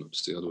 but there was not to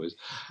say otherwise.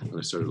 And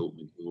I started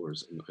opening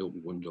doors, and I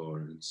opened one door,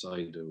 and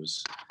inside there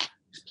was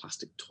these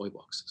plastic toy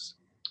boxes,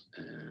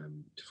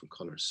 different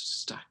colours,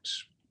 stacked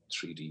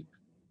 3 deep,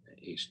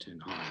 8 to 10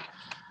 high.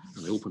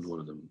 And I opened one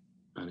of them,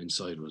 and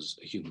inside was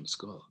a human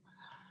skull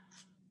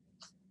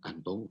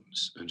and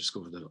bones, and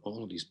discovered that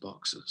all of these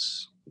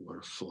boxes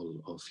were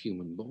full of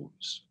human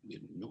bones. We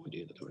had no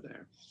idea that they were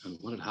there. And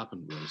what had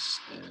happened was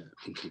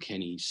in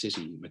Kilkenny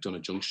City,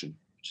 McDonagh Junction,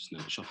 which is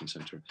now a shopping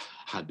centre,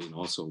 had been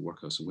also a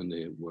workhouse. And when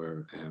they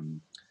were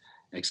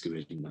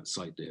excavating that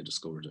site, they had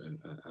discovered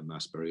a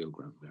mass burial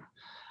ground there.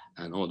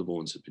 And all the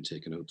bones had been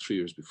taken out 3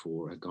 years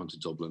before, had gone to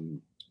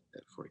Dublin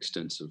for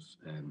extensive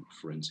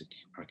forensic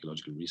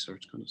archaeological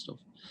research kind of stuff,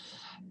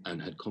 and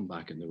had come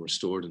back, and they were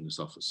stored in this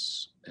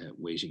office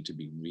waiting to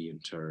be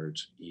reinterred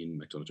in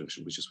McDonagh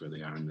Junction, which is where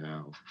they are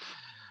now.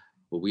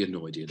 But we had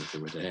no idea that they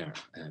were there,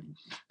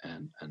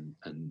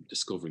 and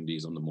discovering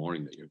these on the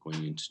morning that you're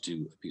going in to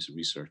do a piece of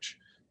research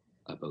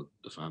about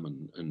the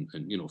famine,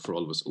 and for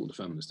all of us, the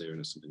famine is there, and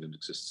it's something that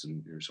exists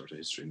in your sort of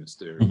history, and it's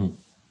there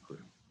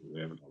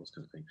forever, all this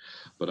kind of thing.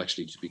 But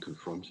actually to be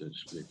confronted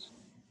with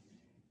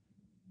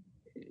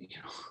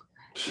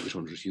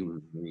 800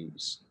 human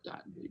beings,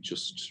 that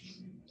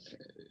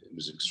it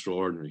was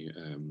extraordinary.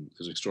 It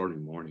was an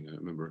extraordinary morning. I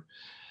remember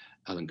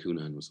Alan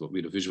Coonan we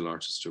had a visual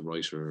artist, a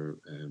writer,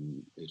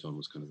 Aiton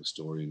was kind of a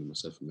historian, and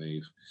myself and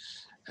Maeve,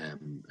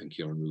 and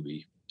Kieran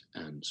Ruby,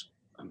 and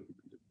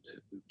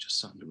we just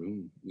sat in the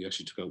room. We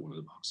actually took out one of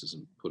the boxes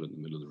and put it in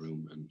the middle of the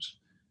room, and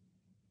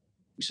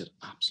we said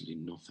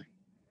absolutely nothing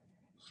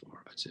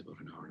for, I'd say, about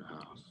an hour and a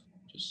half,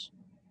 just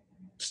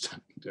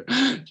standing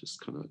there, just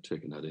kind of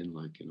taking that in,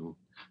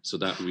 So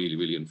that really,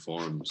 really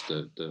informed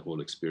the whole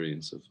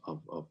experience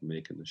of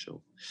making the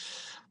show.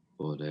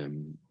 But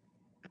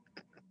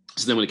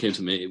so then when it came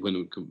to May,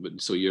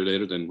 so a year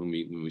later, then when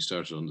we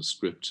started on the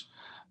script,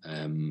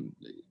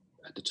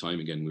 at the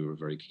time again we were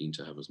very keen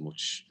to have as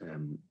much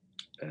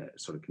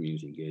sort of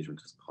community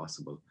engagement as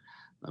possible.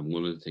 And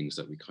one of the things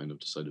that we kind of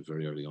decided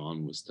very early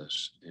on was that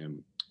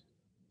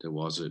there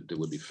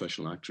would be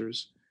professional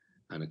actors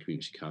and a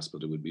community cast, but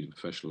there would be the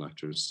professional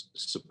actors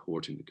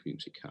supporting the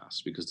community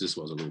cast, because this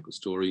was a local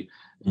story.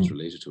 It was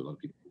related to a lot of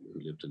people who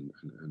lived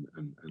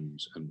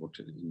and worked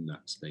in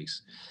that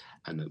space,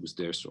 and it was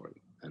their story.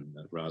 And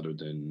that rather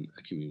than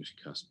a community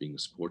cast being a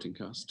supporting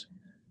cast,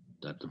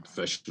 that the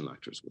professional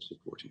actors were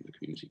supporting the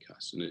community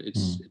cast. And it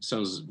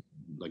sounds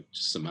like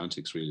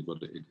semantics really,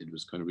 but it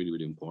was kind of really,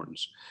 really important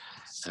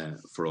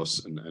for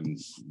us. And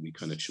we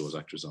kind of chose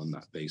actors on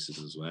that basis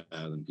as well,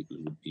 and people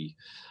who would be,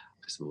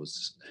 I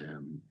suppose,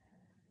 who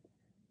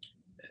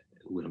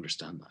would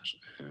understand that.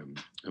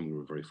 And we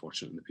were very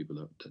fortunate in the people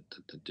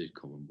that did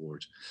come on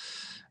board.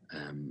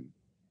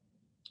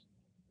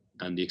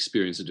 And the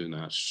experience of doing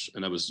that,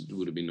 and that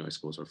would have been, I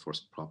suppose, our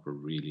first proper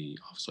really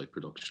offsite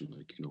production,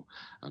 like, you know,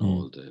 and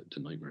all the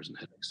nightmares and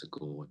headaches that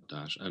go with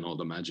that, and all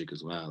the magic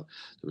as well.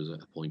 There was a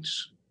point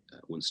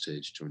at one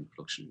stage during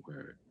production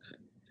where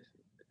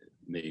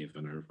Maeve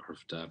and her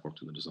dad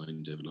worked in the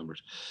design, David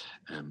Lambert,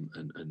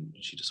 and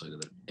she decided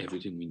that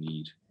everything we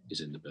need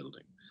is in the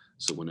building.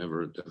 So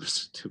whenever there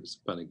was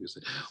panic, we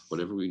said,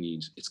 whatever we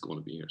need, it's going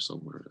to be here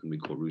somewhere. And we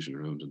go rouging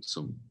around in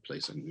some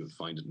place and you'll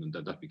find it. And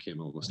that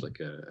became almost like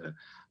a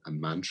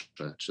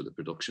mantra to the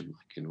production,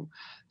 like, you know,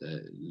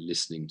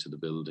 listening to the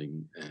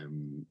building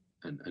and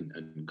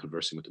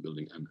conversing with the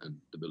building and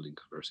the building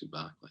conversing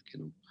back, like,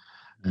 you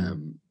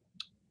know.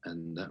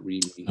 And that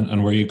really...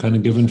 And were you kind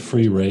of given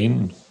free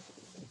rein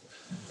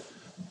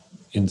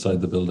inside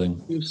the building?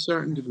 To a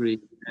certain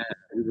degree.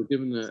 We were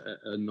given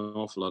an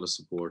awful lot of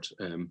support.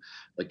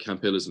 Like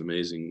Camp Hill is an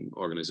amazing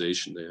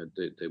organization.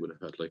 They would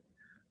have had like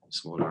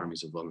small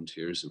armies of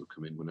volunteers who would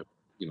come in whenever,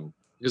 you know,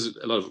 because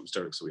a lot of it was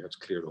Derek, so we had to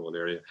clear the whole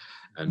area,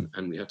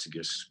 and we had to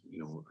get, you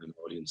know, an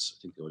audience. I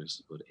think the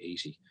audience was about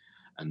 80,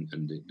 and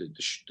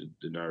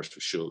the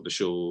narrative show, the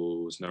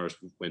show's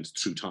narrative went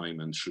through time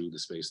and through the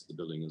space of the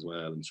building as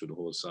well, and through the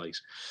whole site,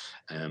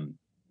 and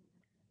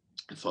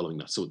following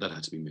that, so that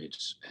had to be made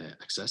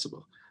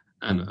accessible.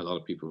 And a lot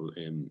of people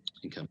in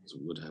campus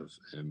would have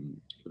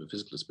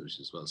physical disabilities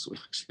as well. So we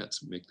actually had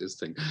to make this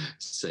thing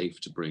safe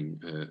to bring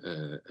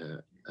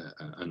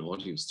an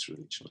audience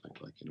through each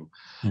night, like, you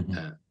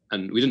know.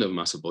 And we didn't have a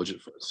massive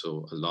budget for it,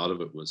 so a lot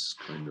of it was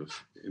kind of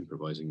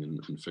improvising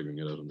and figuring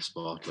it out on the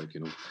spot, like,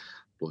 you know.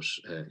 But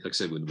like I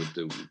said,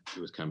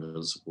 with Camp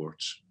Hill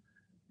support,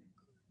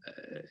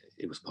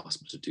 it was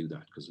possible to do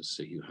that, because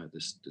say you had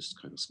this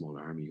kind of small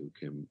army who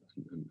came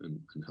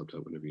and helped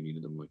out whenever you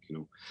needed them, like, you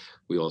know.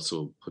 We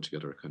also put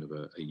together a kind of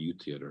a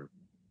youth theatre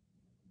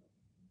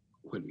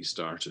when we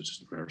started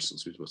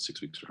rehearsals. We had about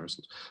 6 weeks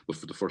rehearsals, but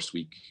for the first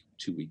week,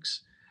 2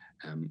 weeks,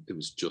 it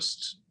was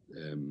just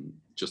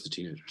the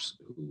teenagers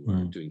who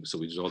were doing. So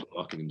we did all the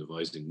blocking and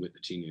devising with the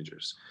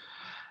teenagers,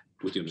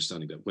 with the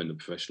understanding that when the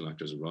professional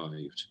actors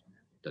arrived,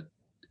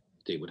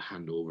 they would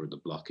hand over the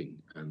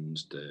blocking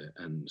and the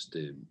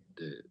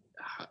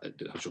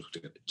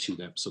to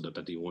them, so that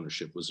the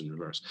ownership was in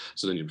reverse.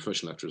 So then your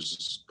professional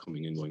actors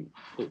coming in going,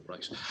 oh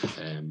right,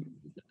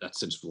 that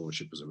sense of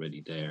ownership was already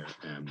there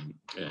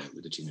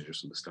with the teenagers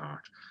from the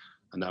start,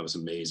 and that was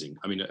amazing.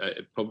 I mean,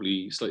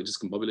 probably slightly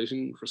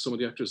discombobulating for some of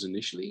the actors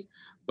initially,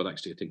 but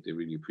actually I think they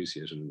really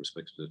appreciated and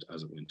respected it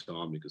as it went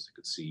on, because they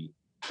could see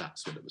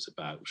that's what it was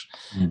about.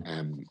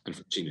 And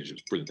for teenagers, it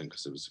was brilliant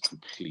because there was a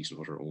complete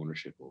and utter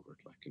ownership over it.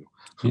 Like, you know,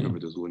 I remember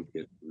there was one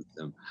kid who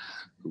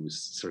was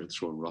sort of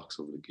throwing rocks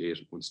over the gate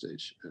at one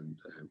stage, and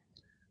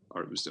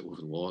or it was over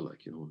the wall,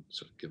 like, you know,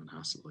 sort of giving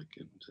hassle, like,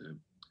 and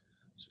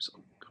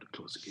so got to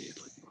close the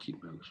gate, like,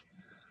 keep him out.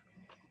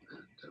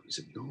 And we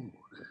said, no,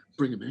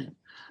 bring him in.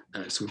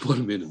 So we brought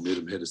him in and made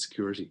him head of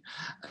security.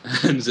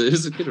 And this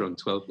is a kid around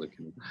 12, like,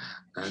 you know,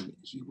 and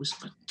he was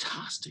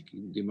fantastic.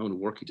 The amount of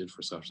work he did for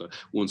us after that.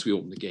 Once we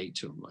opened the gate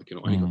to him, like, you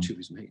know, I got 2 of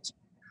his mates,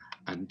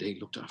 and they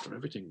looked after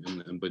everything.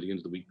 And by the end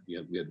of the week, we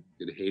had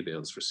hay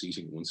bales for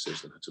seating at one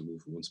stage that had to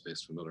move from one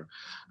space to another.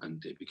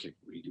 And they became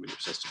really, really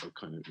obsessed about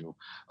kind of, you know,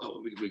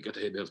 oh, we get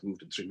the hay bales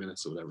moved in 3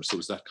 minutes or whatever. So it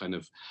was that kind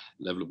of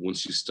level of,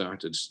 once you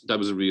started, that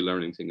was a real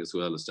learning thing as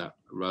well, is that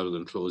rather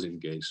than closing the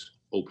gate,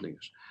 opening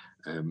it.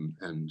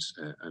 And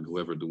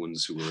whoever the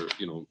ones who were,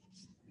 you know,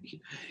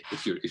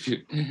 if you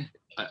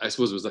I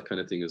suppose it was that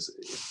kind of thing, as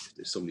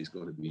if somebody's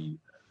going to be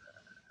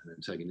an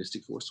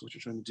antagonistic force to what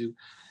you're trying to do,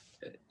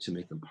 to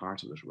make them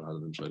part of it rather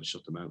than try to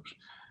shut them out.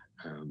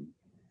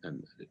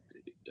 And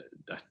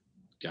that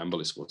gamble,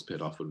 I suppose,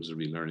 paid off. It was a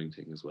real learning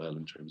thing as well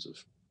in terms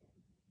of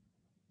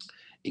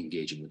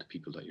engaging with the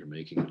people that you're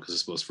making. Because I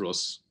suppose for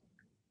us,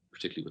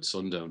 particularly with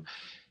Sundown,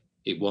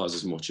 it was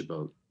as much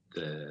about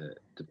the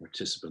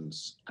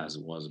participants as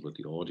it was about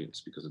the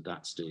audience, because at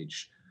that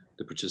stage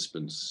the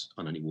participants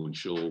on any one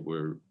show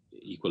were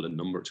equal in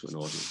number to an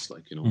audience,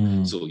 like, you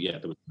know. So yeah,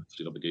 there was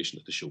the obligation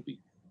that the show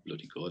be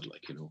bloody good,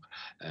 like, you know,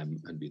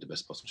 and be the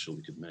best possible show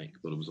we could make,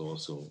 but it was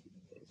also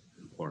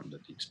important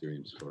that the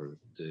experience for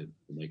the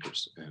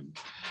makers,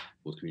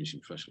 both community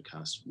and professional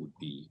cast, would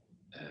be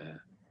a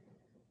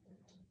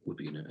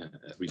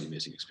really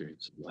amazing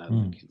experience as well.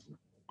 Like, you know.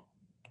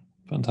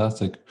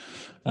 Fantastic.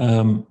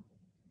 I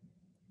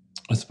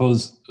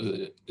suppose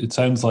it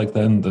sounds like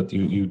then that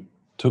you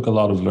took a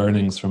lot of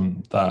learnings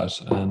from that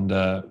and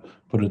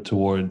put it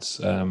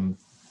towards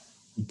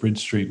Bridge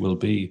Street Will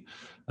Be.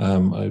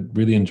 I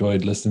really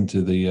enjoyed listening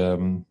to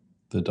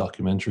the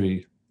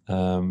documentary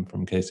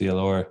from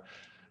KCLR,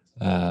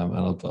 and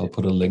I'll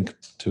put a link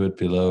to it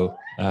below.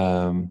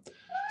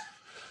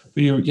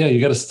 But you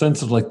get a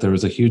sense of like there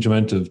was a huge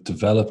amount of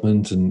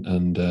development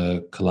and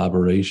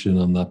collaboration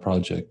on that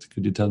project.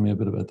 Could you tell me a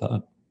bit about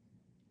that?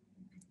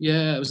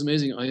 Yeah, it was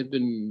amazing. I'd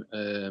been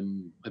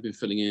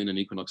filling in an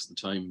Equinox at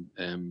the time,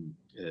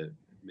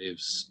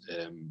 Maeve's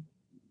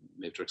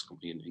Maeve Dirks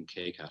company in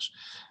KCAT,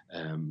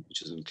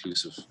 which is an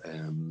inclusive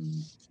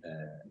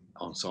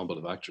ensemble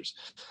of actors.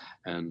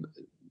 And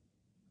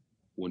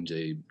one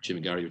day, Jim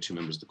and Gary, two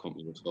members of the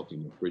company, were talking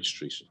about Bridge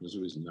Street. There's a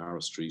really narrow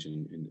street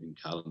in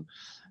Callan,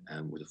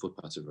 where the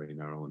footpaths are very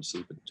narrow and it's a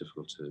little bit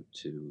difficult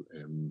to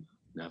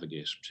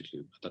navigate,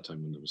 particularly at that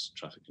time when there was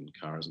traffic and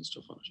cars and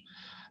stuff on it.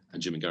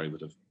 And Jim and Gary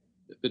would have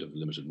a bit of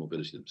limited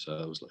mobility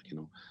themselves, like,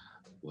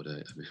 but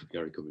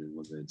Gary coming in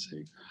one day and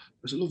saying,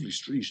 "There's a lovely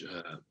street,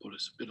 but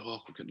it's a bit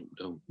awkward getting up and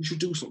down. We should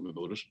do something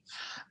about it.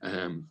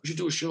 We should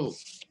do a show."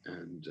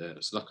 And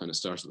so that kind of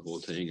started the whole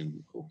thing.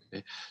 And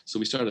okay, so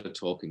we started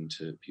talking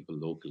to people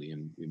locally,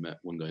 and we met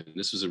one guy. And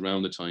this was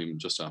around the time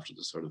just after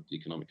the sort of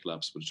economic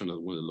collapse. But it turned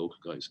out one of the local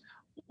guys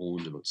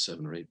owned about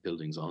 7 or 8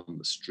 buildings on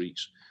the street,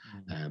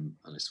 and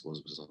I suppose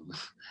it was on.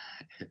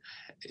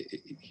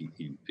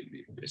 he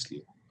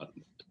basically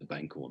the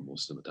bank owned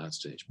most of them at that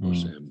stage, but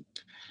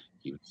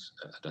he was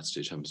at that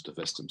stage having to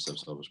divest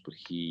himself of it. But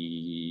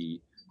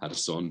he had a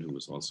son who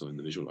was also in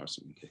the visual arts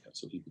in KCAT,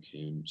 so he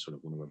became sort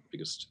of one of our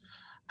biggest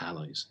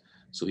allies.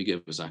 So he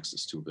gave us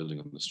access to a building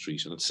on the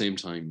street, and at the same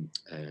time,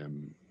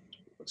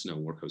 what's now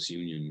Workhouse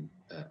Union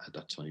at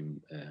that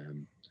time.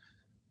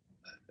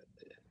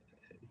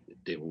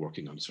 They were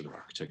working on sort of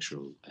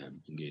architectural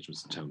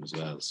engagements in town as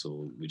well.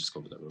 So we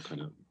discovered that we were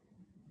kind of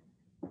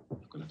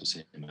going to have the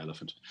same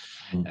elephant.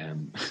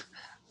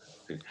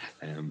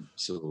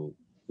 So,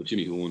 but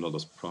Jimmy, who owned all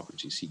those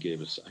properties, he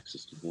gave us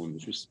access to one,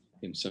 which was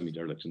in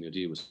semi-derelict. And the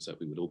idea was that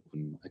we would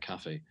open a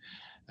cafe.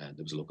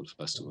 There was a local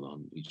festival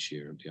on each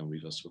year, the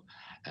Henry Festival,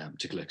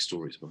 to collect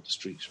stories about the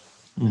street.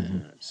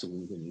 So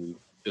when we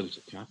built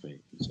a cafe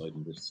inside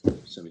of this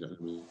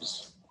semi-derelict,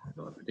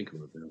 I think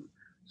about it now.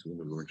 So when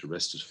we weren't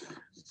arrested,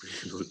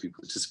 bringing a lot of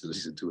people with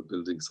disabilities into a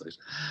building site.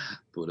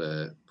 But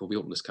we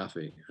opened this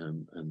cafe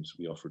and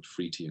we offered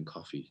free tea and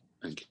coffee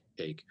and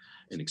cake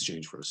in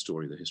exchange for a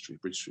story of the history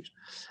of Bridge Street.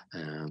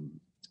 And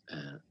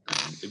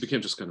it became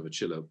just kind of a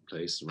chill out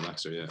place, a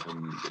relaxed area.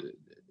 And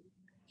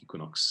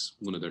Equinox,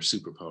 one of their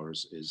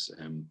superpowers is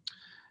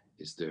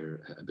their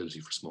ability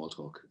for small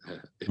talk.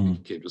 It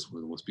became just one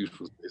of the most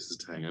beautiful places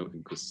to hang out in,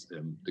 because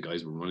the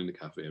guys were running the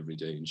cafe every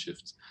day in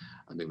shifts,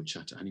 and they would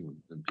chat to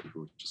anyone, and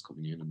people were just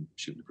coming in and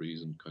shooting the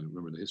breeze and kind of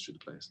remember the history of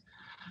the place.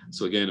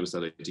 So again, it was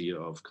that idea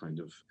of kind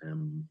of,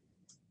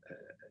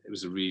 it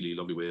was a really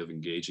lovely way of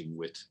engaging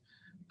with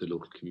the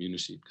local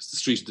community, because the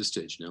street at this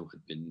stage now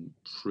had been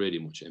pretty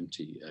much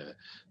empty.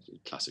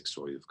 Classic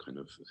story of kind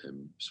of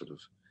sort of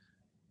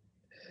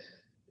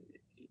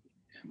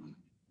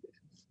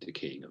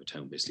decaying of a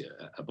town, basically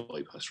a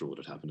bypass road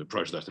had happened. And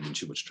prior to that, there had been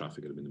too much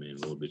traffic. It had been the main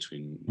road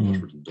between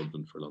Waterford and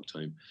Dublin for a long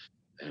time.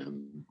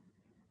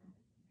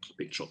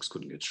 Big trucks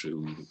couldn't get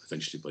through.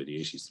 Eventually, by the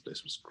 80s, the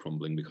place was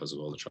crumbling because of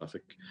all the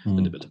traffic.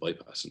 Then they built a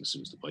bypass, and as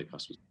soon as the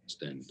bypass was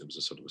done, there was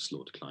a sort of a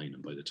slow decline.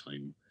 And by the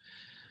time,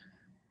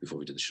 before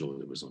we did the show,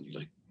 there was only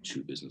like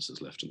 2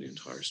 businesses left in the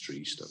entire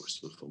street that were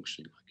still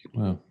functioning.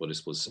 But I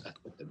suppose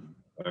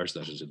prior to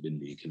that, it had been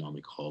the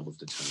economic hub of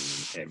the town,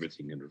 and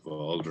everything had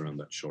revolved around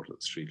that short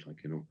little street,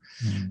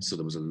 So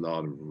there was a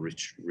lot of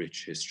rich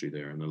history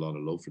there, and a lot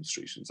of love for the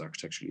street. And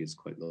architecturally, it's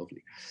quite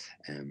lovely.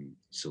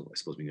 So I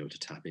suppose being able to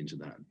tap into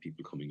that, and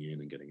people coming in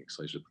and getting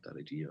excited about that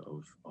idea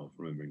of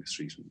remembering the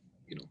street and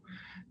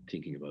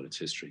thinking about its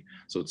history.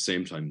 So at the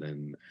same time,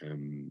 then.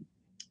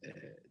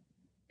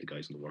 The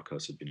guys in the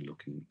workhouse had been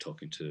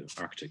talking to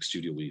architect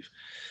Studio Weave,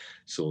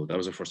 so that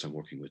was our first time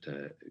working with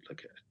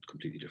like a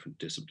completely different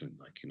discipline,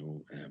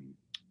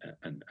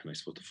 and I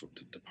suppose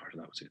the part of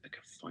that was like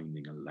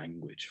finding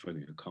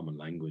a common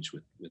language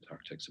with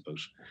architects about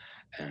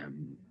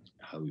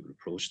how we would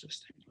approach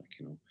this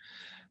thing,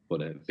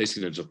 But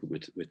basically, ended up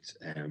with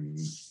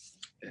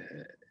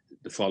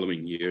the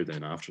following year.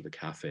 Then after the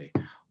cafe,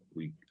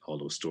 all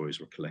those stories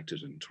were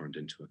collected and turned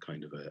into a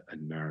kind of a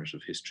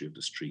narrative history of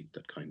the street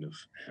that kind of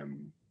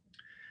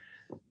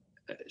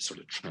sort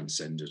of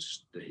transcended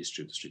the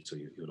history of the street. So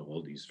you had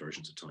all these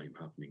versions of time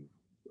happening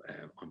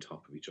on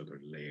top of each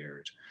other,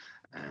 layered,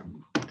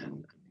 and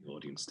the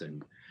audience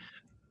then.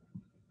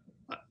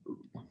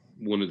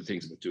 One of the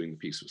things about doing the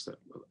piece was that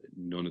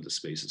none of the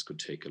spaces could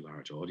take a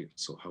large audience.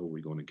 So how are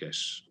we going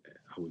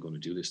to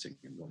do this thing,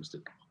 and what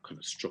kind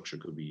of structure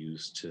could we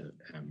use to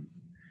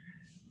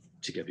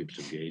get people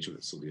to engage with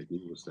it? So the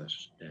idea was that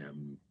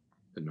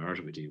the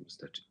narrative idea was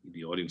that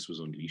the audience was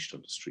unleashed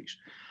on the street,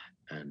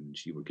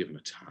 and you were given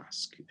a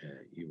task.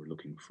 You were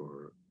looking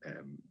for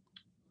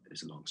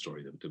it's a long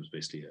story. There was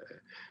basically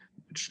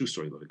a true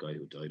story about a guy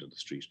who died on the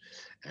street.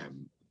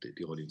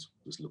 The audience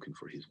was looking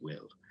for his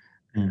will,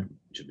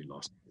 which had been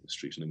lost in the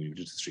street. And then when you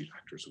did the street,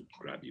 actors would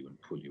grab you and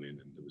pull you in,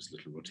 and there was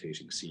little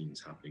rotating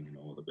scenes happening in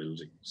all the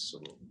buildings. So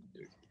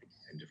there were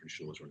 10 different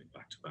shows running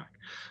back to back.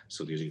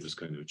 So the idea was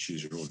kind of a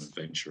choose your own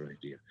adventure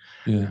idea.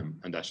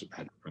 And that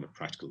had kind of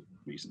practical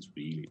reasons,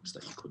 really, is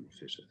that you couldn't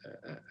fit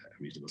a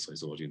reasonable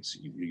sized audience.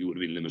 You would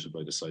have been limited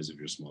by the size of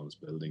your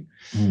smallest building.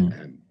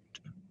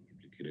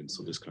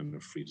 So this kind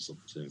of freed us up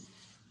to.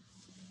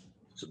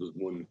 So there's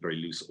one very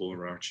loose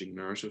overarching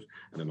narrative,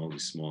 and then all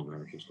these small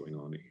narratives going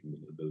on in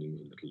the building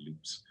with little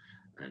loops.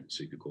 And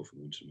so you could go from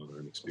one to another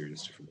and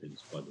experience different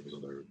things while there was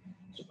other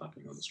stuff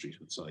happening on the street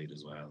outside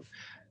as well.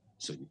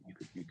 So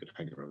you could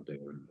hang around there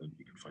and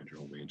you could find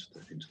your own way into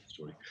the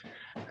story.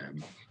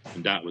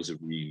 And that was a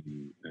real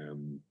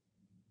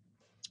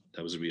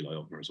eye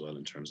opener as well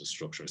in terms of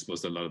structure. I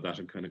suppose a lot of that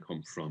had kind of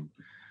come from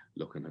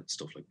looking at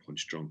stuff like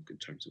Punch Drunk in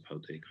terms of how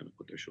they kind of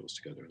put their shows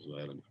together as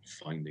well, and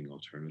finding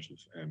alternative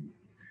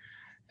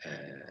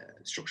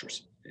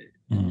structures to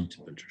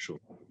build your show,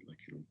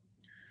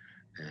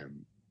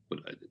 but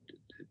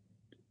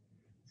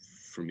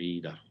for me,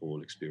 that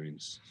whole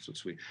experience, so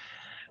sweet.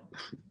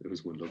 There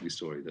was one lovely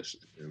story that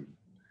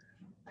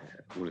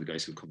one of the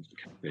guys who comes to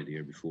the cafe the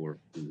year before,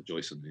 who was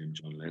Joyce and named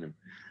John Lennon,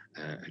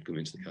 had come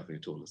into the cafe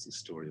and told us this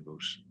story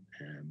about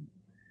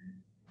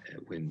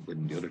when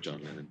the other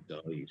John Lennon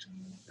died.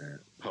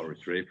 Power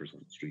Drapers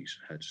on the street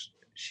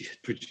she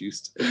had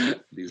produced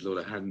these load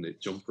of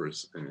hand-knit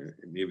jumpers,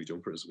 navy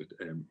jumpers with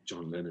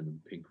John Lennon in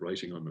pink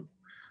writing on them,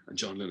 and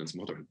John Lennon's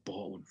mother had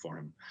bought one for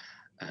him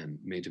and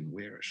made him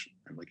wear it,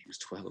 and like he was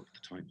 12 at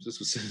the time. So this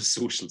was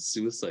social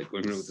suicide,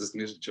 going around with this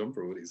knitted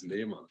jumper with his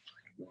name on it.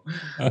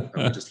 And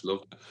we just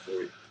loved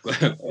the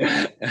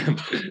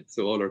story.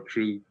 So all our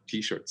crew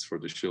t-shirts for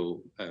the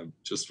show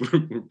just were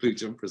blue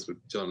jumpers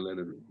with John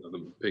Lennon on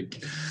them in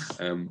pink.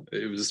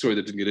 It was a story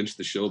that didn't get into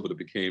the show, but it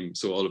became,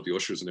 so all of the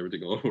ushers and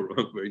everything all were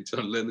wearing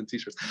John Lennon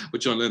t-shirts. But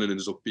John Lennon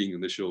ended up being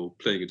in the show,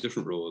 playing a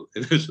different role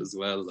in it as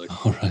well.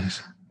 All right.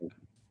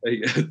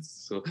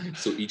 So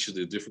each of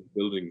the different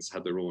buildings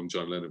had their own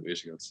John Lennon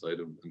waiting outside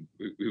them, and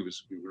we would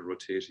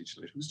rotate each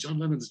night. Who's John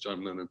Lennon's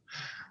John Lennon.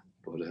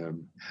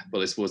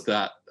 But I suppose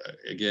that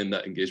again,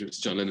 that engagement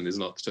with John Lennon is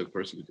not the type of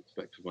person you'd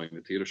expect to find in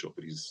a theatre show,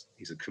 but he's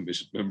a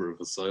commissioned member of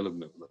Asylum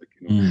now,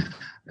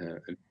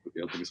 and he'll be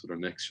helping us with our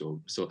next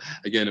show. So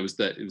again, it was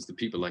the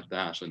people like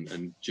that,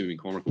 and Jimmy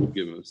Cormack would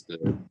give us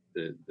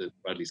the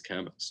Bradley's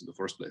canvas in the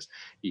first place.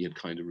 He had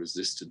kind of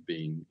resisted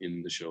being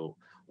in the show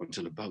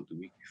until about the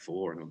week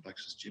before, and I went back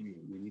and said, Jimmy,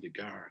 we need a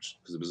guard,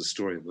 because there was a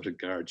story about a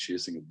guard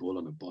chasing a bull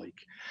on a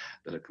bike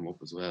that had come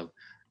up as well.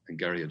 And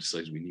Gary had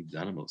decided we needed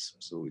animals.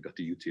 So we got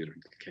the youth theatre,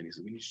 and Kenny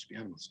said, we need to be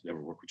animals. Never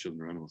work with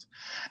children or animals.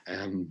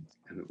 And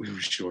we were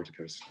short of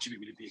cars. Jimmy,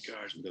 will you be a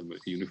guard? And then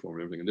with the uniform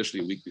and everything. And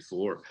literally a week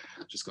before,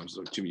 just gone to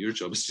like, Jimmy, your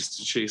job is just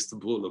to chase the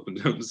bull up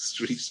and down the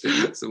street.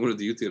 So one of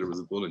the youth theatre was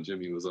a bull, and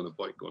Jimmy was on a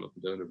bike going up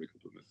and down every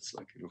couple of minutes.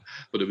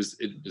 But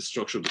the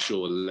structure of the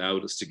show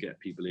allowed us to get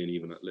people in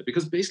even at,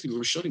 because basically we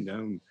were shutting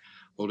down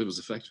what it was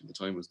effective at the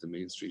time was the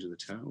main street of the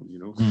town,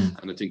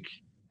 And I think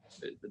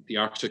the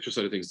architecture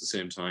side of things at the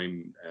same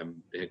time,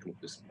 they had come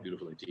up with this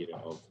beautiful idea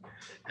of,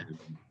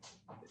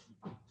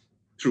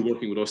 through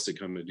working with us, they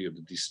kind of idea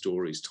of these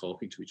stories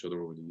talking to each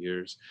other over the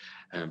years,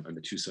 and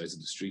the two sides of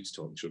the streets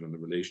talking to each other, and the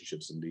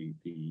relationships and the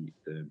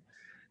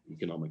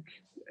economic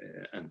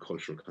and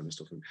cultural kind of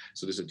stuff. And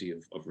so this idea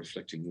of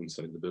reflecting one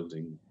side of the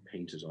building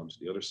painted onto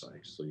the other side.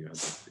 So you had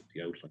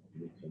the outline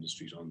of the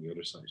street on the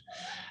other side.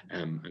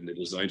 And they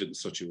designed it in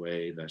such a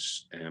way that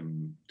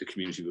the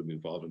community would be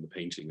involved in the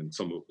painting, and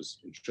some of it was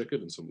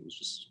intricate and some of it was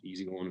just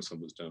easy going and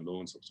some was down low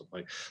and some stuff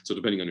high. So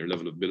depending on your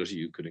level of ability,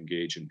 you could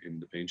engage in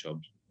the paint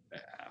job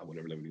at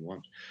whatever level you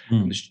want.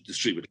 And the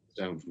street would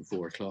go down from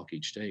 4 o'clock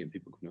each day, and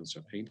people could come down and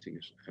start painting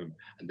it. And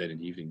then in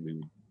the evening,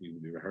 we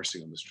would be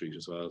rehearsing on the street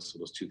as well. So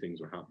those two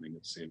things were happening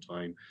at the same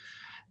time.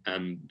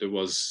 And there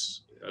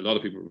was a lot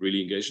of people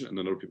really engaged, and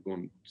a lot of people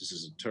going, this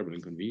is a terrible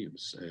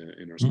inconvenience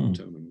in our small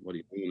town, and what are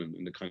you doing?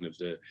 And the kind of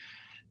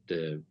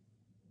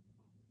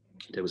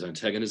there was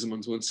antagonism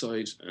on one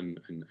side and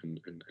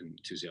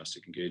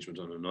enthusiastic engagement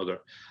on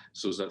another.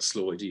 So it was that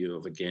slow idea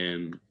of,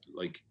 again,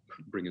 like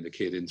bringing the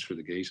kid in through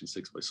the gate and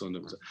 6 by Sunday.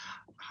 Was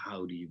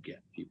how do you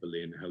get people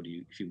in? How do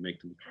you, if you make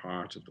them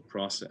part of the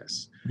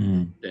process,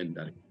 then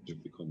that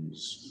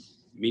becomes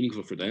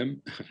meaningful for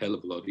them, a hell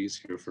of a lot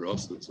easier for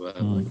us as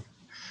well.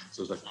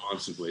 So it's that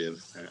constant way of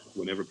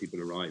whenever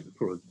people arrive.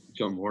 Poor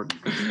John Morton,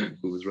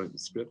 who was writing the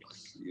script,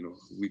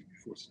 a week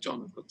before, said,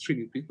 John, I've got 3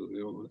 new people,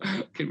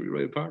 can't really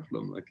write a part for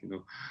them,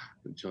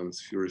 and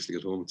John's furiously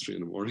at home at 3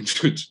 a.m.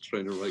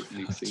 trying to write a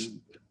new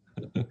scene.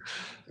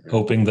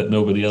 Hoping that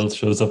nobody else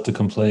shows up to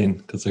complain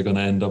because they're going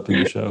to end up in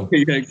the show.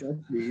 Yeah,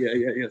 exactly.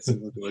 Yeah. So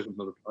I have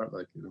another part,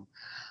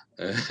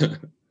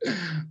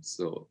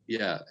 So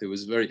yeah, it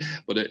was very.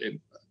 But I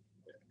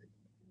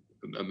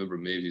remember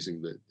Maeve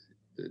using the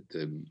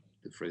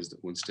phrase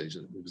at one stage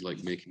that it was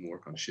like making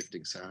work on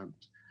shifting sand.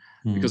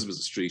 because it was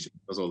a street,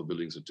 because all the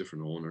buildings had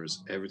different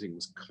owners, everything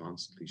was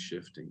constantly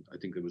shifting. I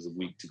think there was a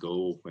week to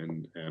go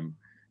when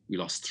we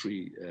lost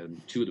two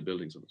of the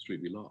buildings on the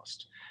street we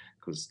lost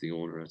because the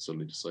owner had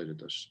suddenly decided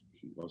that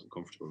he wasn't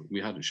comfortable. We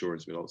had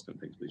insurance, we had all those kind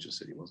of things, but he just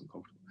said he wasn't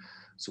comfortable.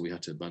 So we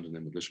had to abandon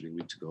them with literally a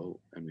week to go,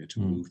 and we had to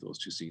move those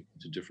two seats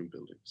to different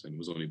buildings. And it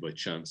was only by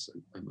chance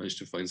I managed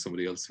to find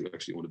somebody else who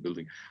actually owned a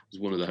building. It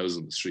was one of the houses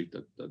on the street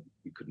that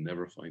we could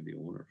never find the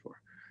owner for.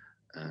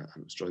 And I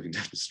was driving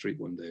down the street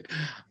one day,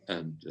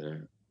 and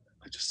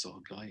I just saw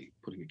a guy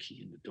putting a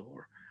key in the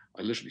door.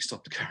 I literally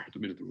stopped the car in the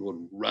middle of the road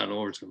and ran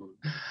over to him.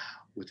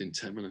 Within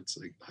 10 minutes,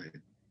 I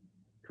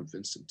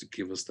convinced him to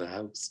give us the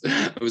house. I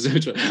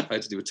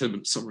had to do a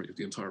 10-minute summary of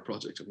the entire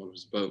project and what it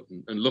was about.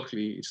 And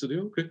luckily, he said,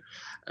 yeah, okay.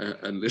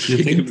 And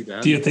literally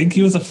do you think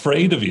he was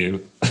afraid of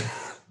you?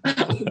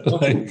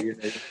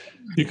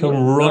 You come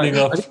running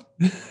up.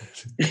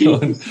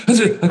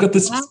 I got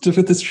this stuff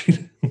at the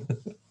street.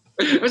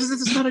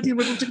 It's not idea.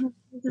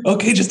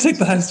 Okay, just take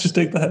the house. Just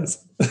take the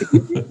house.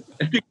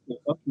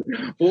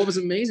 But what was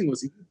amazing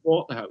was he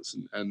bought the house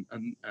and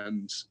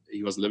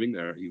he was living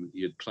there.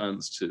 He had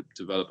plans to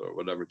develop it or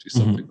whatever, do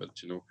something with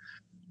it,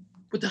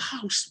 But the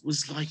house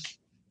was like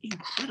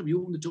incredible.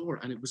 You opened the door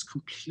and it was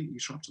completely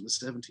trapped in the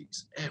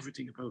 70s.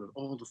 Everything about it,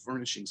 all the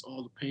furnishings,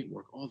 all the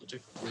paintwork, all the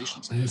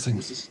decorations. Amazing. It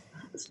was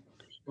this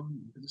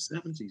in the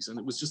 70s, and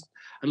it was just,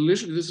 and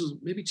literally this was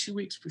maybe 2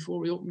 weeks before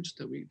we opened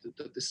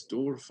that this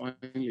door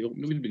finally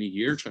opened. It would have been a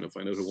year trying to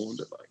find out who owned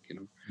it,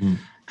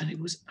 and it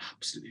was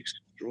absolutely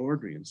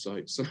extraordinary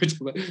inside. So I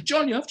told him,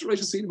 John, you have to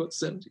write a scene about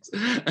the 70s.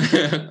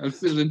 And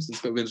for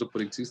instance, we ended up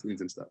putting 2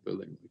 scenes into that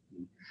building.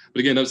 But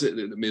again, that was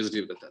the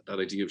amazing that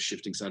idea of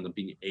shifting sand and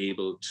being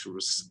able to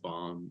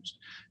respond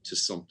to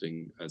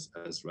something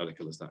as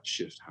radical as that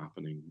shift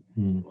happening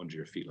under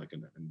your feet,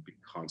 and be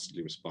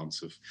constantly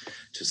responsive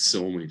to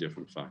so many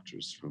different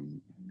factors,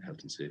 from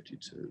health and safety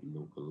to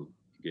local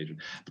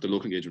engagement. But the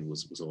local engagement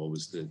was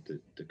always the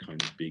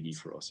kind of biggie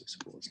for us, I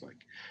suppose,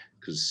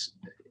 because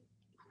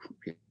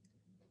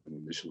the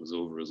mission was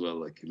over as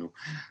well,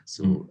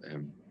 So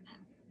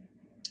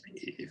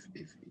if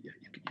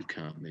you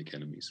can't make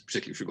enemies,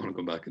 particularly if you're going to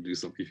come back and do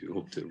something, if you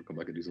hope to come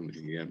back and do something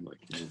again,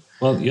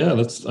 Well, yeah,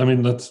 let's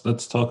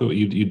talk about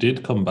you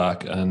did come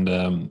back, and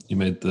you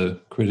made the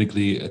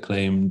critically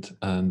acclaimed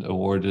and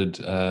awarded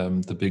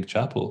The Big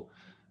Chapel.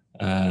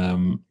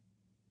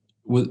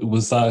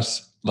 Was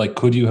that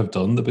could you have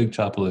done The Big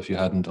Chapel if you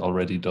hadn't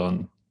already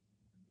done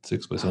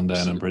 6 by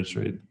Sundown and Bridge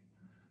Street?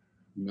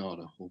 Not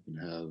a hope in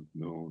hell.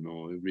 No.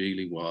 It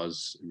really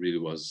was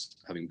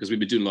having, because we've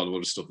been doing a lot of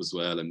other stuff as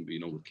well, and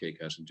with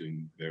KCAT and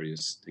doing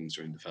various things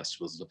during the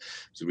festivals. It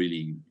was a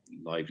really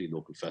lively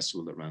local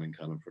festival that ran in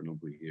Callan for a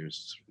number of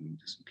years,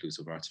 this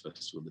Inclusive Arts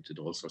Festival that did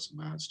all sorts of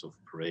mad stuff,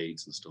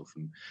 parades and stuff.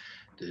 And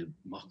the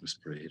Mockness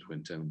Parade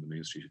went down the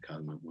main street of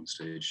Callan at one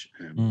stage,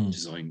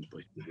 designed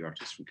by the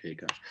artists from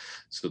KCAT.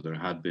 So there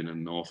had been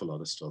an awful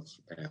lot of stuff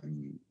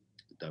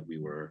that we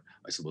were,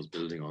 I suppose,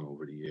 building on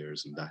over the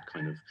years, and that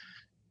kind of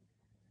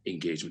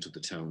engagement with the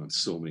town on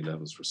so many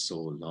levels for so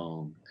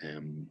long,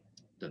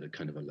 that it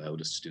kind of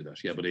allowed us to do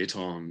that. Yeah, but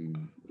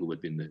Eitan, who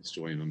had been the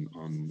historian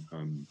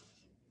on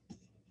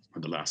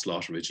the Last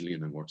Lot originally,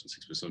 and then worked on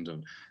 6 by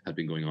Sundown, had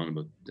been going on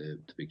about the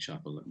Big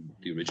Chapel and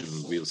the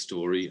original real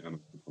story, and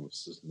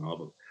a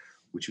novel,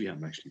 which we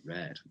hadn't actually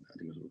read. I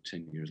think it was about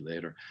 10 years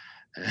later,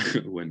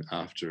 when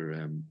after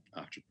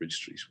Bridge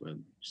Street,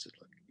 when she said,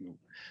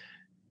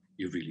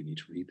 you really need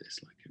to read this,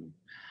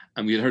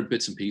 and we had heard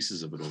bits and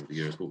pieces of it over the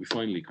years, but we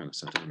finally kind of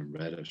sat down and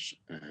read it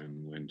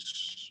and went,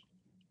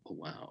 oh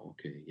wow,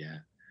 okay, yeah,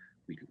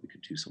 we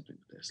could do something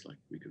with this.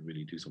 We could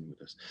really do something with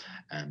this.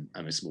 And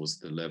I suppose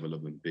the level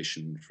of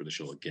ambition for the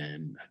show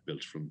again had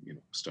built from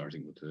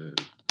starting with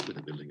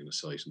a building and a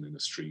site and then a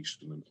street,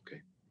 and then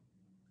okay,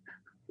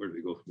 where do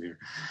we go from here?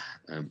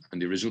 And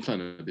the original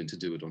plan had been to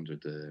do it under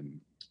the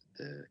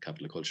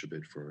Capital of Culture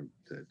bid for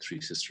the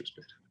Three Sisters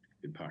bid,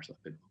 been part of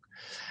that bid.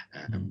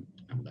 And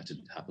when that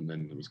didn't happen,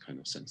 then there was kind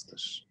of sense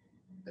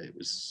that it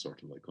was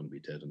sort of going to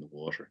be dead in the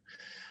water.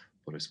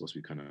 But I suppose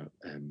we kind of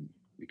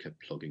we kept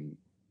plugging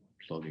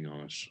on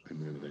it, and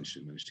then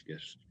eventually managed to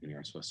get the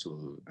Arts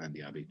Festival and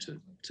the Abbey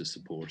to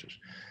support it.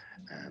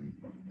 And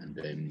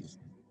then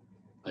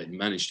I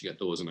managed to get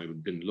those, and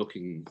I'd been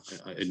looking.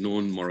 I'd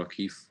known Maura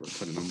O'Keeffe for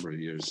quite a number of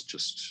years,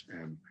 just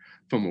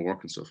from my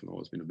work and stuff, and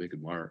always been a big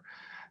admirer.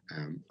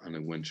 And I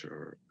went to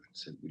her.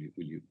 Said,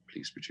 will you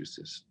please produce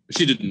this?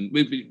 She didn't,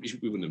 we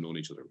wouldn't have known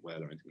each other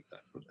well or anything like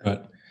that.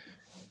 But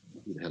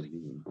who the hell are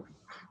you?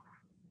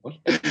 What?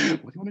 What do you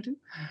want to do?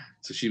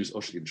 So she was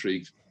utterly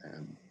intrigued.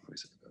 I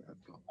said,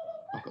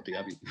 I've got the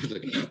Abbey.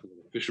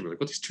 Fishermen, I've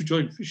got these 2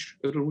 giant fish.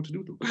 I don't know what to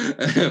do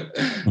with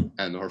them.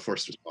 And her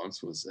first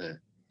response was,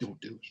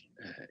 don't do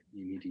it.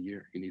 You need a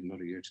year. You need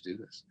another year to do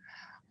this.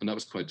 And that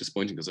was quite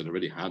disappointing, because I'd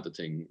already had the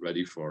thing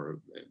ready for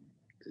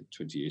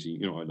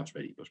 2018, I'm not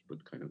ready,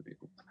 but kind of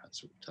had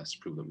sort of tests to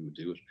prove that we would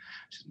do it.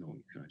 She said, no,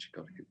 you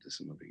got to give this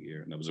another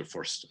year. And that was her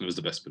first, and it was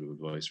the best bit of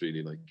advice,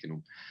 really, was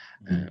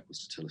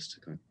to tell us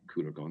to kind of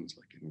cool our guns,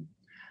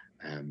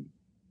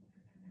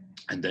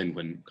 And then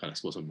when I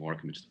suppose when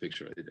Mark came into the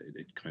picture,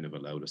 it kind of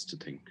allowed us to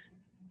think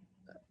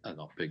a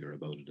lot bigger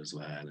about it as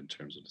well in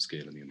terms of the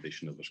scale and the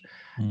ambition of it.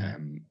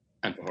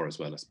 And for her as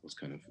well, I suppose,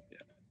 kind of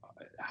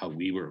how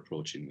we were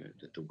approaching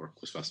the work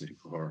was fascinating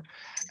for her,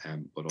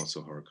 but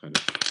also her kind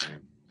of her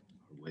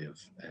way of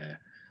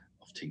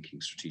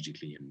thinking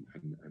strategically and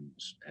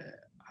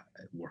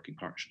working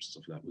partnerships and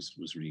stuff like that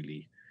was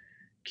really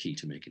key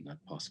to making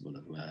that possible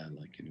as well.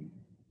 Like, you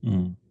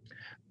know.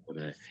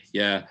 But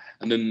yeah,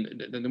 and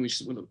then we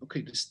just went,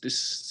 okay,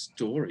 this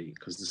story,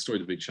 because the story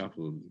of the Big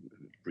Chapel,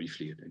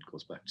 briefly, it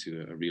goes back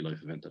to a real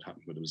life event that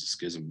happened where there was a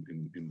schism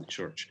in the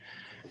church.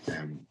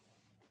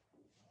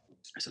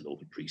 As a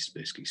local priest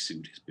basically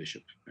sued his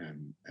bishop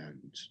and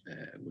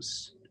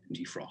was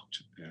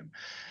defrocked.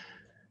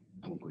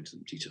 I won't go into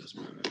the details,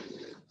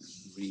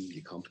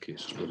 really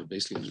complicated, but it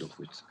basically ended up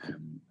with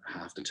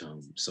half the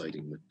town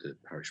siding with the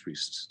parish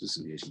priest. This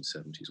is in the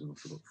 1870s, went on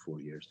for about 4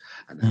 years,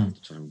 and half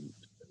the town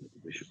the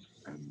bishop.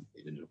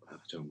 It ended up half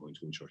the town going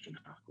to one church and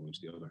half going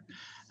to the other.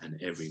 And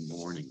every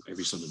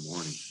Sunday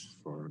morning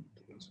for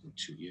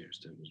 2 years,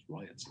 there was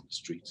riots in the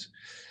streets.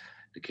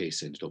 The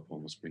case ended up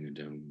almost bringing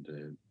down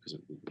because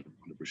on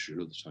the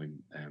brochure at the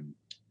time,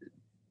 it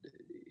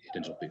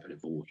ended up being a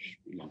vote,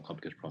 a long,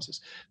 complicated process,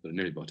 but it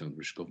nearly brought down the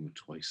British government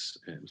twice.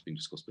 It was being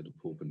discussed by the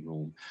Pope in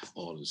Rome.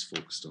 All is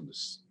focused on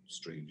this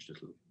strange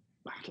little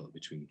battle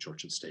between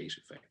church and state,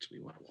 effectively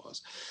what it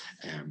was.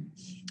 And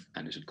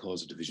it had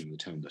caused a division in the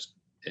town that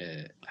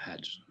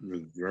had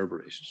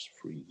reverberated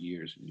for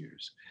years and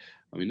years.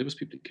 I mean, there was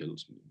people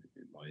killed in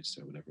riots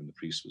or whatever, and the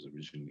priest was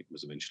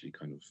eventually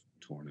kind of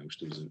torn out.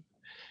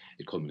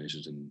 It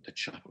culminated in the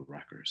chapel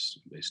wreckers,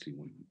 basically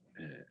when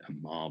a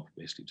mob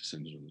basically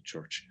descended on the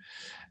church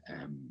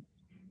and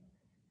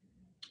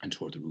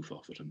tore the roof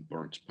off it and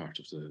burnt part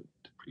of the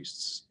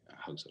priest's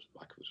house at the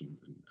back of it and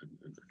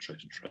tried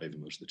to drive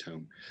him out of the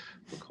town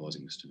for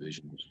causing this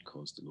division, which had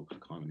caused the local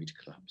economy to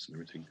collapse and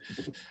everything.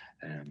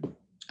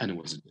 And it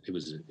was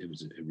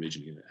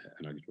originally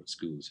an argument about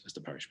schools, as the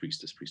parish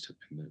priest. This priest had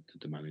been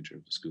the manager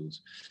of the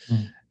schools.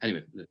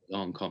 Anyway, the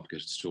long,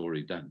 complicated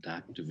story,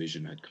 that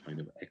division had kind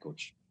of echoed,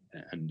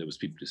 and there was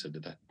people who said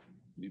that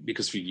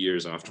because for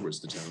years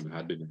afterwards the town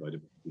had been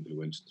invited by people who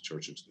went to the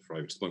church into the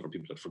friary, to the point where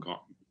people had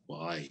forgotten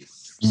why there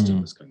was still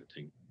this kind of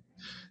thing,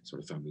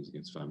 sort of families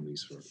against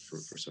families for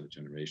sort of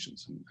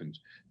generations, and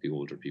the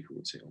older people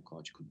would say, oh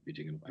God, you couldn't be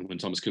digging up. And when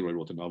Thomas Kilroy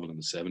wrote the novel in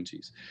the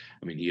 70s,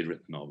 I mean, he had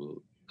written a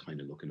novel kind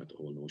of looking at the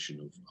whole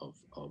notion of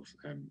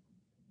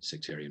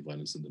sectarian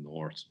violence in the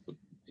north, but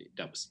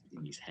that was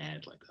in his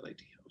head, like that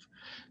idea of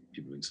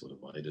people being so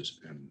divided,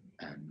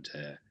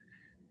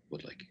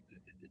 but like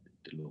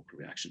the local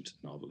reaction to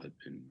the novel had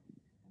been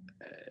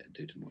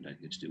they didn't want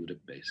anything to do with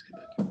it, basically.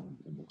 Like,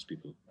 and most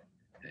people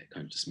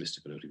kind of dismissed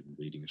it without even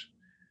reading it.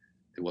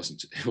 It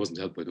wasn't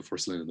helped by the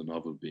first line of the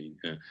novel being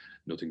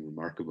nothing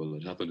remarkable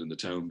had happened in the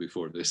town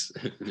before this.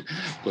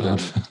 But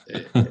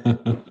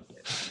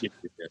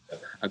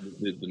and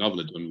the novel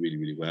had done really,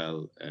 really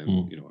well.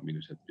 You know, I mean,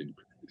 it had been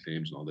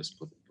acclaimed and all this,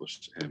 but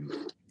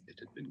it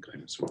had been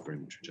kind of sort of very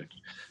much rejected.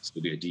 So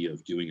the idea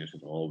of doing it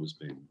had always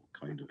been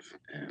kind of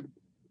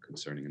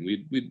concerning. And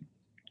we'd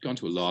gone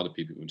to a lot of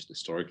people who went to the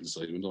Historical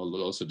Society, and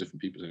also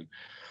different people saying,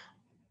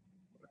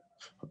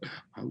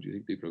 how do you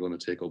think people are going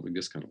to take opening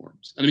this kind of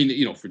worms? And I mean,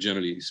 you know, for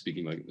generally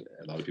speaking, like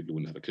a lot of people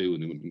wouldn't have a clue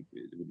and they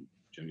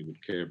generally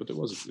wouldn't care, but there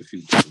was a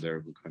few people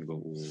there who kind of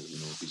go, oh, you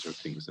know, these are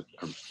things that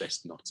are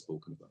best not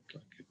spoken about.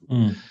 Like,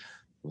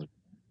 but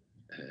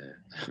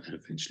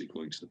eventually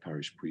going to the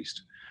parish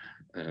priest,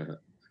 and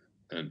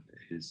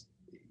he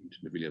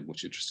didn't really have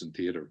much interest in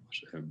theatre,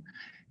 but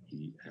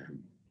he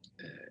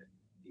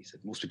said,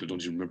 most people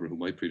don't even remember who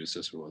my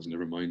predecessor was,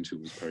 never mind who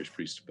was parish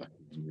priest back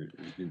in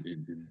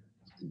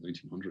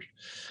 1900.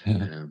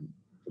 Yeah.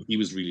 He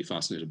was really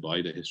fascinated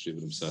by the history of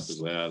it himself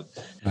as well.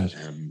 Right.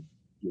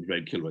 He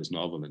read Kilroy's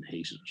novel and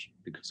hated it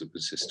because it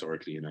was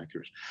historically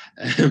inaccurate.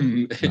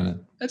 Right.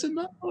 As a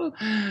novel.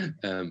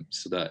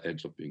 So that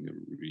ended up being a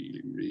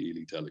really,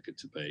 really delicate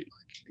debate,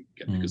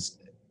 because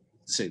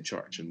it's the same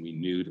church, and we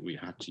knew that we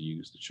had to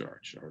use the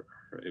church, or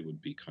it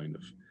would be kind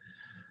of,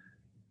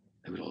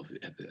 it would all be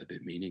a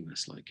bit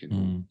meaningless, like, you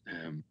know.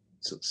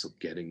 So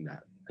getting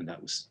that, and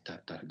that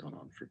had gone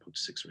on for about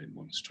 6 or 8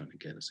 months, trying to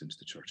get us into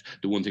the church.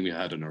 The one thing we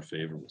had in our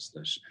favor was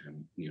that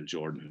Neil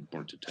Jordan had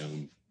burnt it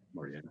down,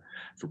 Marianne,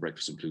 for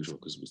Breakfast in Pluto,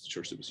 because it was the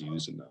church that was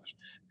used in that.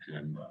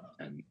 And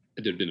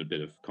there had been a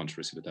bit of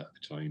controversy with that at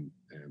the time,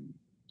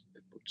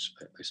 but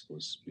I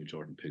suppose Neil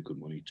Jordan paid good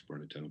money to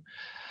burn it down.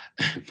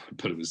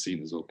 But it was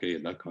seen as okay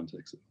in that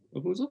context.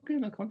 It was okay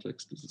in that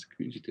context. This is a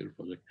community theatre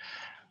project.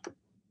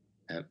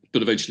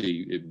 But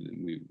eventually,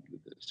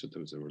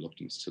 there was a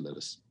reluctance to let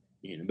us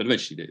in. But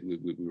eventually,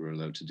 we were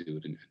allowed to do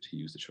it and to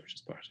use the church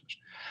as part of it.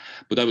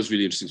 But that was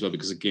really interesting as well,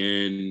 because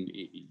again,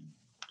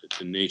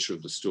 the nature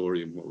of the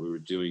story and what we were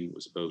doing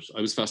was about.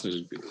 I was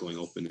fascinated growing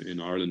up in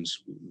Ireland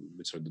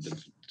with sort of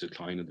the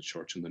decline of the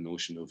church and the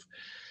notion of.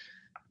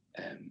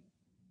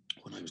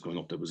 When I was growing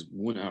up, there was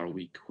 1 hour a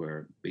week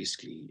where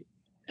basically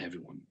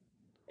everyone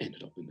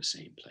ended up in the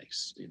same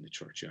place in the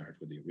churchyard,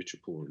 whether you're rich or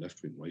poor,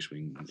 left wing, right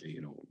wing,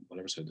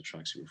 whatever side of the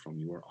tracks you were from,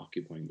 you were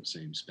occupying the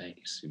same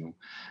space,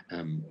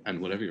 and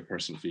whatever your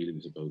personal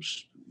feelings about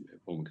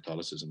Roman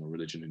Catholicism or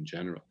religion in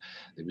general,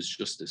 there was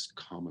just this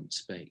common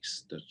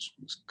space that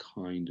was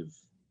kind of,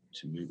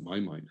 to me, my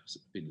mind, has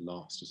been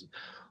lost.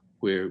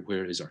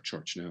 Where is our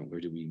church now?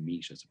 Where do we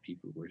meet as a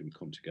people? Where do we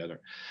come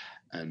together?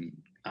 And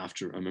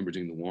after, I remember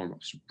doing the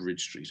warm-ups at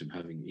Bridge Street and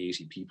having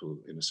 80 people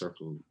in a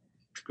circle,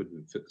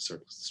 couldn't fit the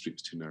circle, the street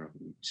was too narrow,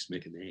 just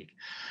make an egg.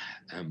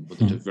 But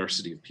the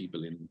diversity of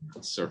people in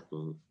that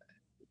circle,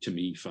 to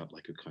me, felt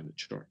like a kind of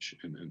church,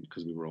 and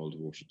because we were all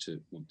devoted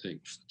to one thing,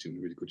 doing a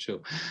really good show.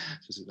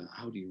 So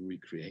how do you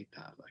recreate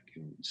that?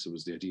 So it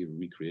was the idea of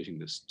recreating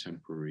this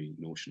temporary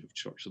notion of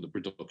church. So the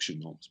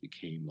production almost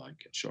became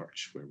like a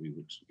church where we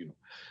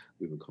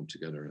would come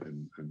together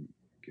and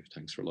give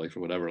thanks for life or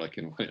whatever.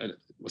 It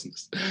wasn't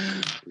this,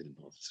 we didn't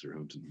all sit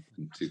around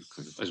and do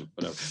kind of, I don't know,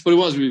 whatever. But it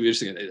was really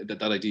interesting,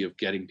 that idea of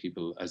getting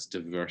people as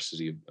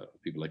diversity of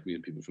people. Like we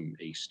had people from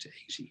 8 to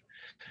 80.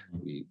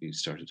 We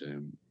started,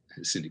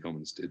 Cindy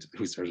Cummins did,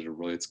 we started a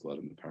riot squad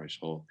in the parish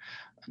hall,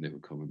 and they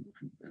would come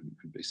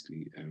and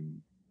basically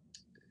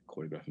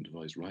choreograph and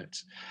devise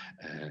riots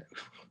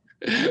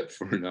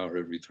for an hour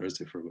every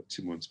Thursday for about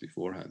 2 months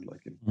beforehand.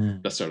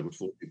 That started with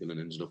 4 people and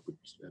ended up with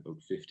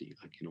about 50.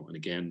 And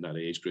again, that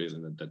age grade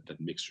and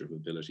that mixture of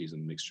abilities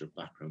and mixture of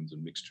backgrounds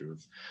and mixture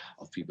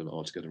of people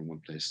all together in one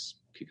place,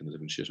 kicking the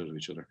living shit out of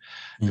each other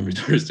every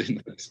Thursday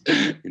night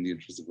in the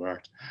interest of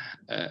art.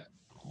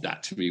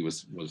 That to me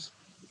was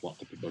what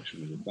the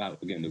production was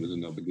about. Again, there was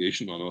an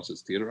obligation on us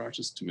as theatre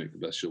artists to make the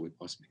best show we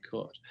possibly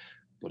could.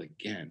 But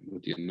again,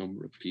 with the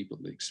number of people,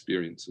 the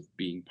experience of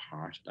being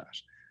part of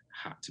that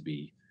had to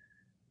be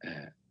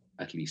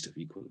at least of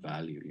equal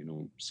value,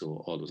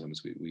 So all those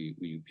times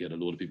we had a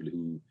lot of people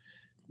who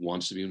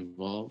wanted to be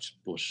involved,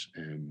 but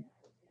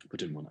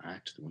didn't want to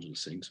act. They wanted to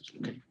sing. So it's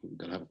okay, we've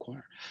got to have a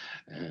choir.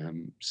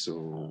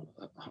 So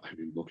I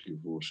really luckily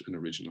wrote an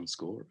original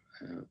score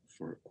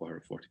for a choir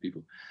of 40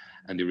 people.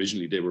 And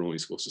originally they were only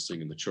supposed to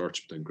sing in the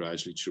church, but then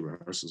gradually through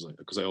rehearsals,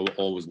 because I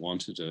always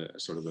wanted a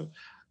sort of a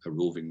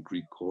roving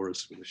Greek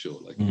chorus for the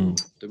show.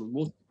 They were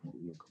most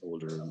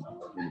older and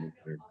in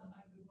their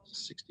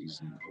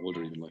 60s and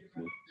older, even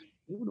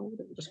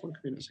they just want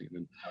to come in and sing.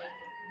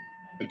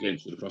 And then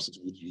through the process,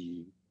 would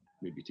you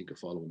maybe think of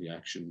following the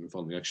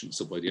action?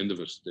 So by the end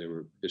of it, they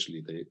were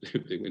literally,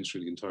 they went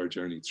through the entire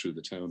journey through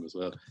the town as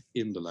well,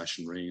 in the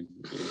lashing rain.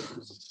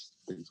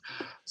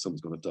 Someone's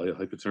going to die of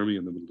hypothermia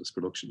in the middle of this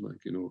production,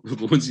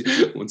 But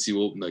once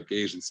you open that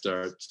gate and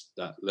start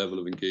that level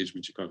of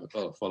engagement, you kind of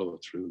follow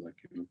it through,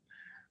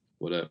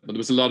 But there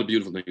was a lot of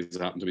beautiful things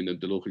that happened. I mean,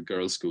 the local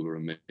girls' school were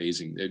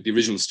amazing. The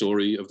original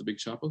story of the Big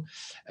Chapel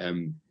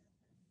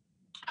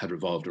had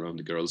revolved around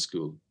the girls'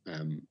 school,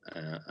 and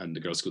the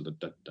girls' school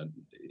that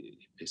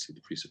basically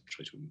the priest had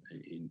tried to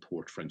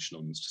import French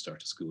nuns to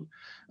start a school,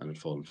 and had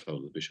fallen foul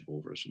of the bishop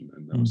over it,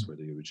 and that was where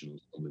the original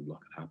stumbling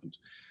block had happened.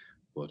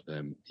 But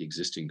the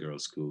existing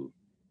girls' school,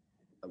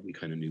 we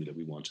kind of knew that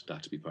we wanted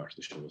that to be part of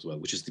the show as well,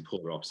 which is the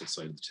polar opposite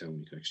side of the town.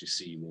 You can actually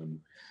see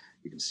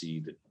you can see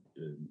the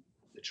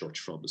church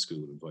from the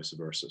school and vice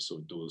versa.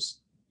 So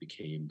those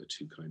became the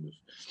two kind of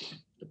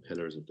the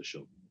pillars of the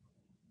show.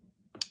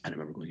 And I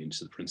remember going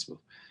into the principal,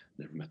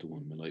 never met the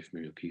one in my life,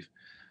 Mary O'Keefe,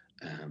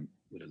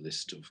 with a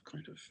list of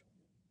kind of,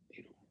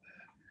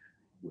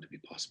 would it be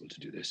possible to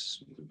do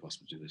this? Would it be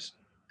possible to do this?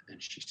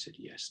 And she said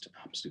yes to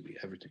absolutely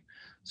everything.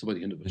 So by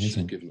the end of it, she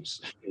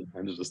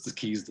handed us the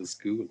keys to the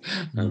school.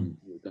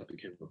 That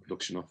became our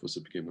production office.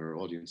 It became our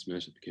audience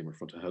met. It became our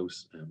front of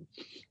house.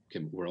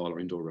 Became where all our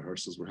indoor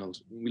rehearsals were held.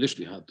 We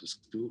literally had the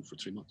school for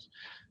 3 months,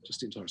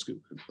 just the entire school,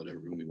 in whatever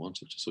room we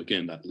wanted. So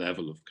again, that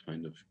level of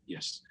kind of,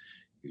 yes,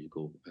 here you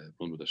go,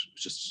 run with it. It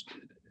was just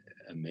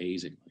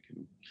amazing,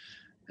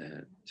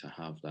 to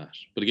have that.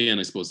 But again,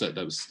 I suppose there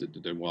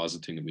was a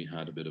thing that we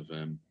had a bit of.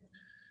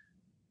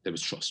 There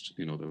was trust,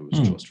 there was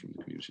trust from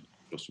the community.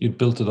 You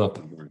built it up.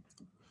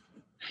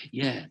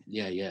 Yeah.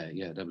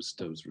 That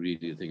was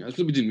really a thing. I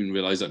think we didn't even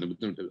realize that. I'd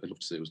love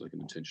to say it was like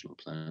an intentional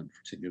plan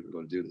for 10 years we're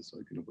going to do this, but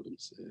it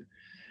was,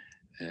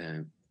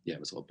 it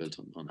was all built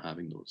on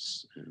having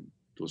those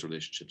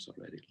relationships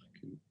already.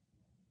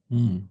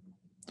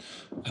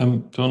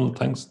 Donald,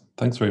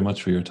 thanks very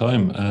much for your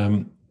time.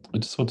 I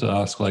just want to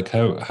ask,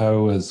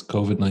 how has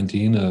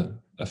COVID-19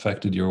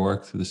 affected your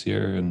work through this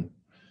year and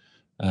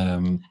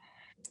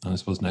I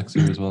suppose next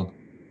year as well?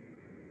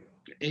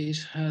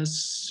 It has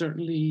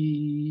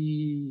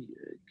certainly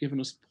given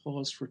us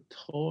pause for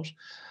thought.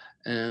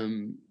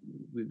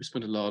 We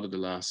spent a lot of the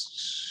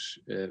last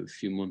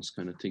few months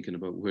kind of thinking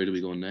about where do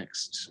we go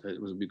next. It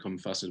was become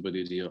fascinated by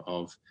the idea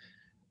of,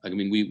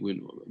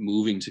 we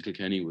moving to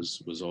Kilkenny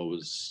was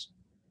always.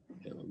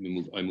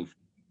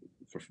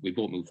 We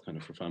both moved kind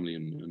of for family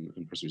and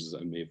personal reasons.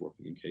 I may have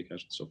working in KCAT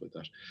and stuff like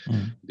that.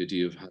 The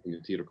idea of having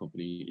a theatre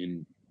company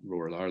in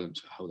rural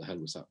Ireland, how the hell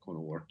was that going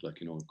to work?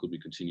 Could we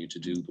continue to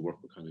do the work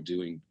we're kind of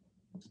doing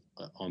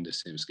on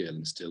this same scale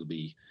and still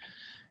be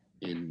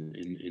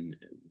in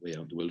way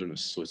out in the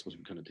wilderness. So I suppose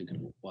I'm kind of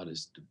thinking, well, what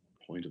is the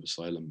point of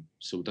asylum?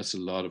 So that's a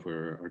lot of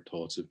where our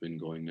thoughts have been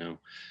going now,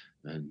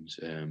 and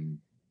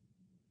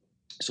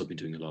so I've been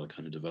doing a lot of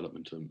kind of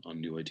development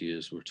on new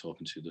ideas. We're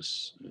talking to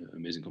this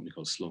amazing company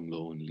called Slung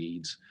Low in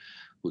Leeds,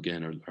 who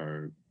again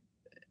are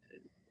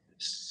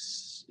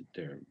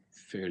they're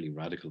fairly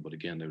radical, but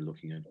again they're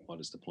looking at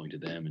what is the point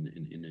of them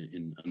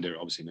and they're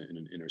obviously in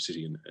an inner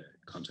city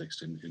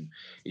context in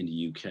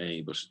the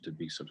UK, but there'd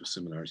be sort of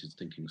similarities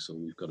thinking. So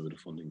we've got a bit of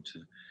funding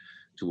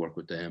to work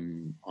with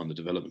them on the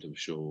development of a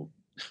show.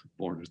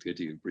 Born with the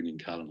idea of bringing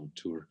Callan on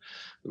tour.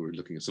 We're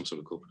looking at some sort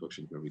of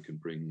co-production where we can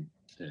bring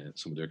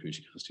some of their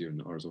community cast here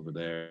and ours over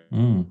there.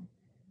 And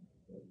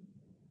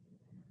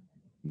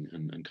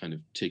kind of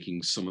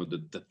taking some of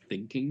the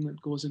thinking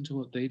that goes into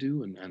what they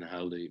do and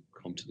how they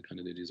come to the kind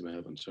of ideas we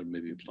have, and sort of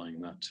maybe applying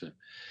that to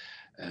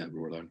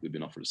Royal Ireland. We've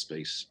been offered a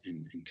space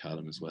in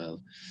Callan as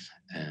well,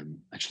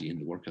 actually in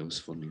the workhouse,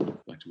 funding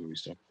back to where we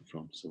started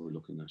from. So we're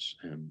looking at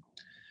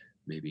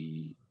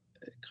maybe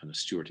kind of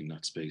stewarding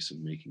that space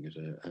and making it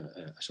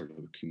a sort of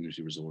a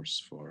community resource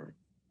for.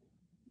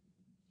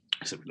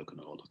 So we're looking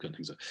at all those kind of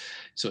things.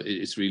 So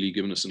it's really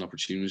given us an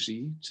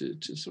opportunity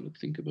to sort of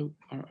think about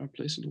our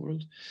place in the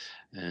world.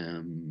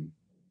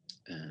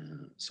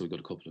 So we've got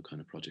a couple of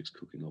kind of projects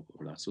cooking up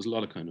over that. So there's a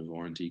lot of kind of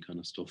R&D kind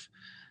of stuff.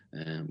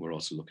 We're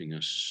also looking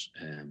at,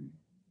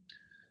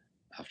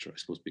 after I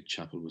suppose Big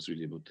Chapel was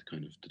really about the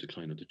kind of the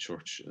decline of the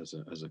church as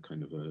a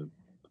kind of a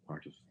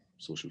part of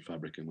social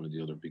fabric, and one of the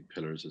other big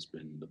pillars has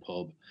been the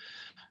pub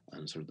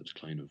and sort of the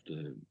decline of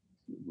the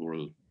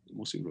rural,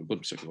 mostly rural,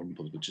 but certainly urban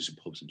pubs, but just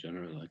pubs in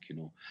general, like, you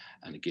know.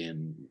 And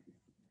again,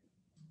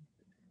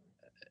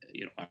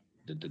 you know,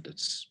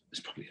 it's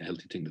probably a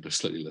healthy thing that there's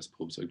slightly less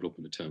pubs. I grew up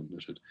in a town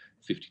that had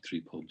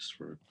 53 pubs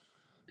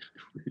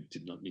we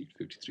did not need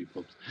 53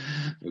 pubs.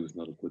 It was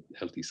not a good,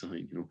 healthy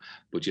sign, you know.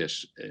 But yet,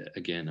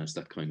 again, as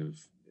that kind of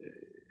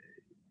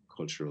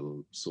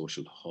cultural,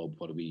 social hub,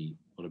 what are we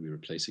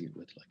replacing it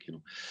with, like, you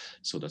know?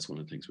 So that's one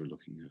of the things we're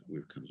looking at.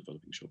 We're kind of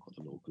developing a show called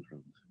The Local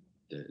around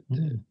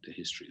the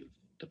history of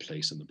the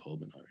place and the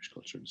pub in Irish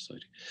culture and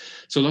society.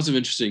 So lots of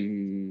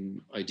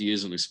interesting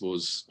ideas, and I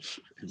suppose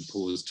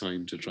imposed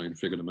time to try and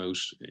figure them out.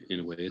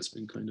 In a way, it's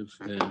been kind of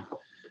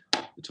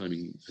the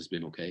timing has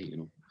been okay, you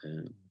know.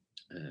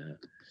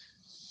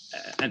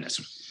 And that's,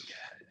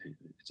 yeah,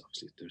 it's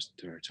obviously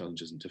there are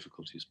challenges and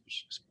difficulties, but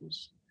I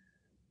suppose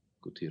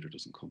good theatre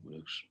doesn't come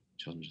without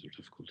challenges or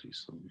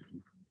difficulties. So, you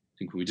know, I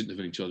think when we didn't have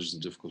any challenges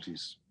and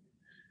difficulties,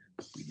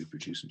 we'd be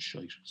producing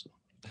shite. So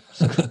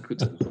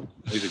good.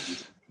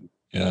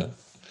 Yeah,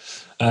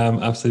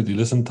 absolutely.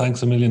 Listen,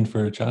 thanks a million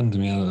for chatting to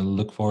me. I'll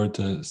look forward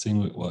to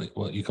seeing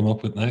what you come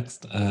up with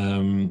next.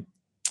 Thanks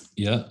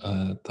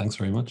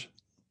very much.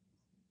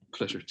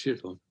 Pleasure.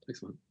 Cheers, Don.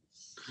 Thanks, man.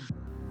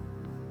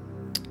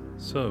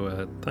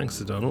 So thanks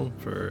to Donald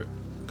for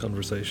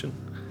conversation.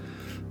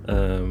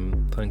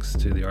 Thanks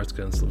to the Arts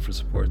Council for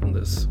supporting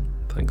this.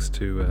 Thanks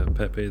to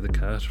Pepe the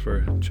Cat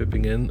for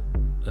chipping in,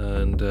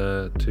 and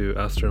to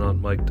astronaut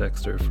Mike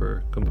Dexter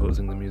for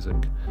composing the music.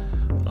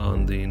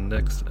 On the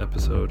next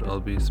episode, I'll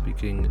be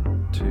speaking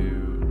to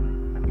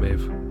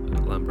Maeve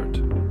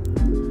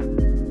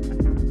Lambert.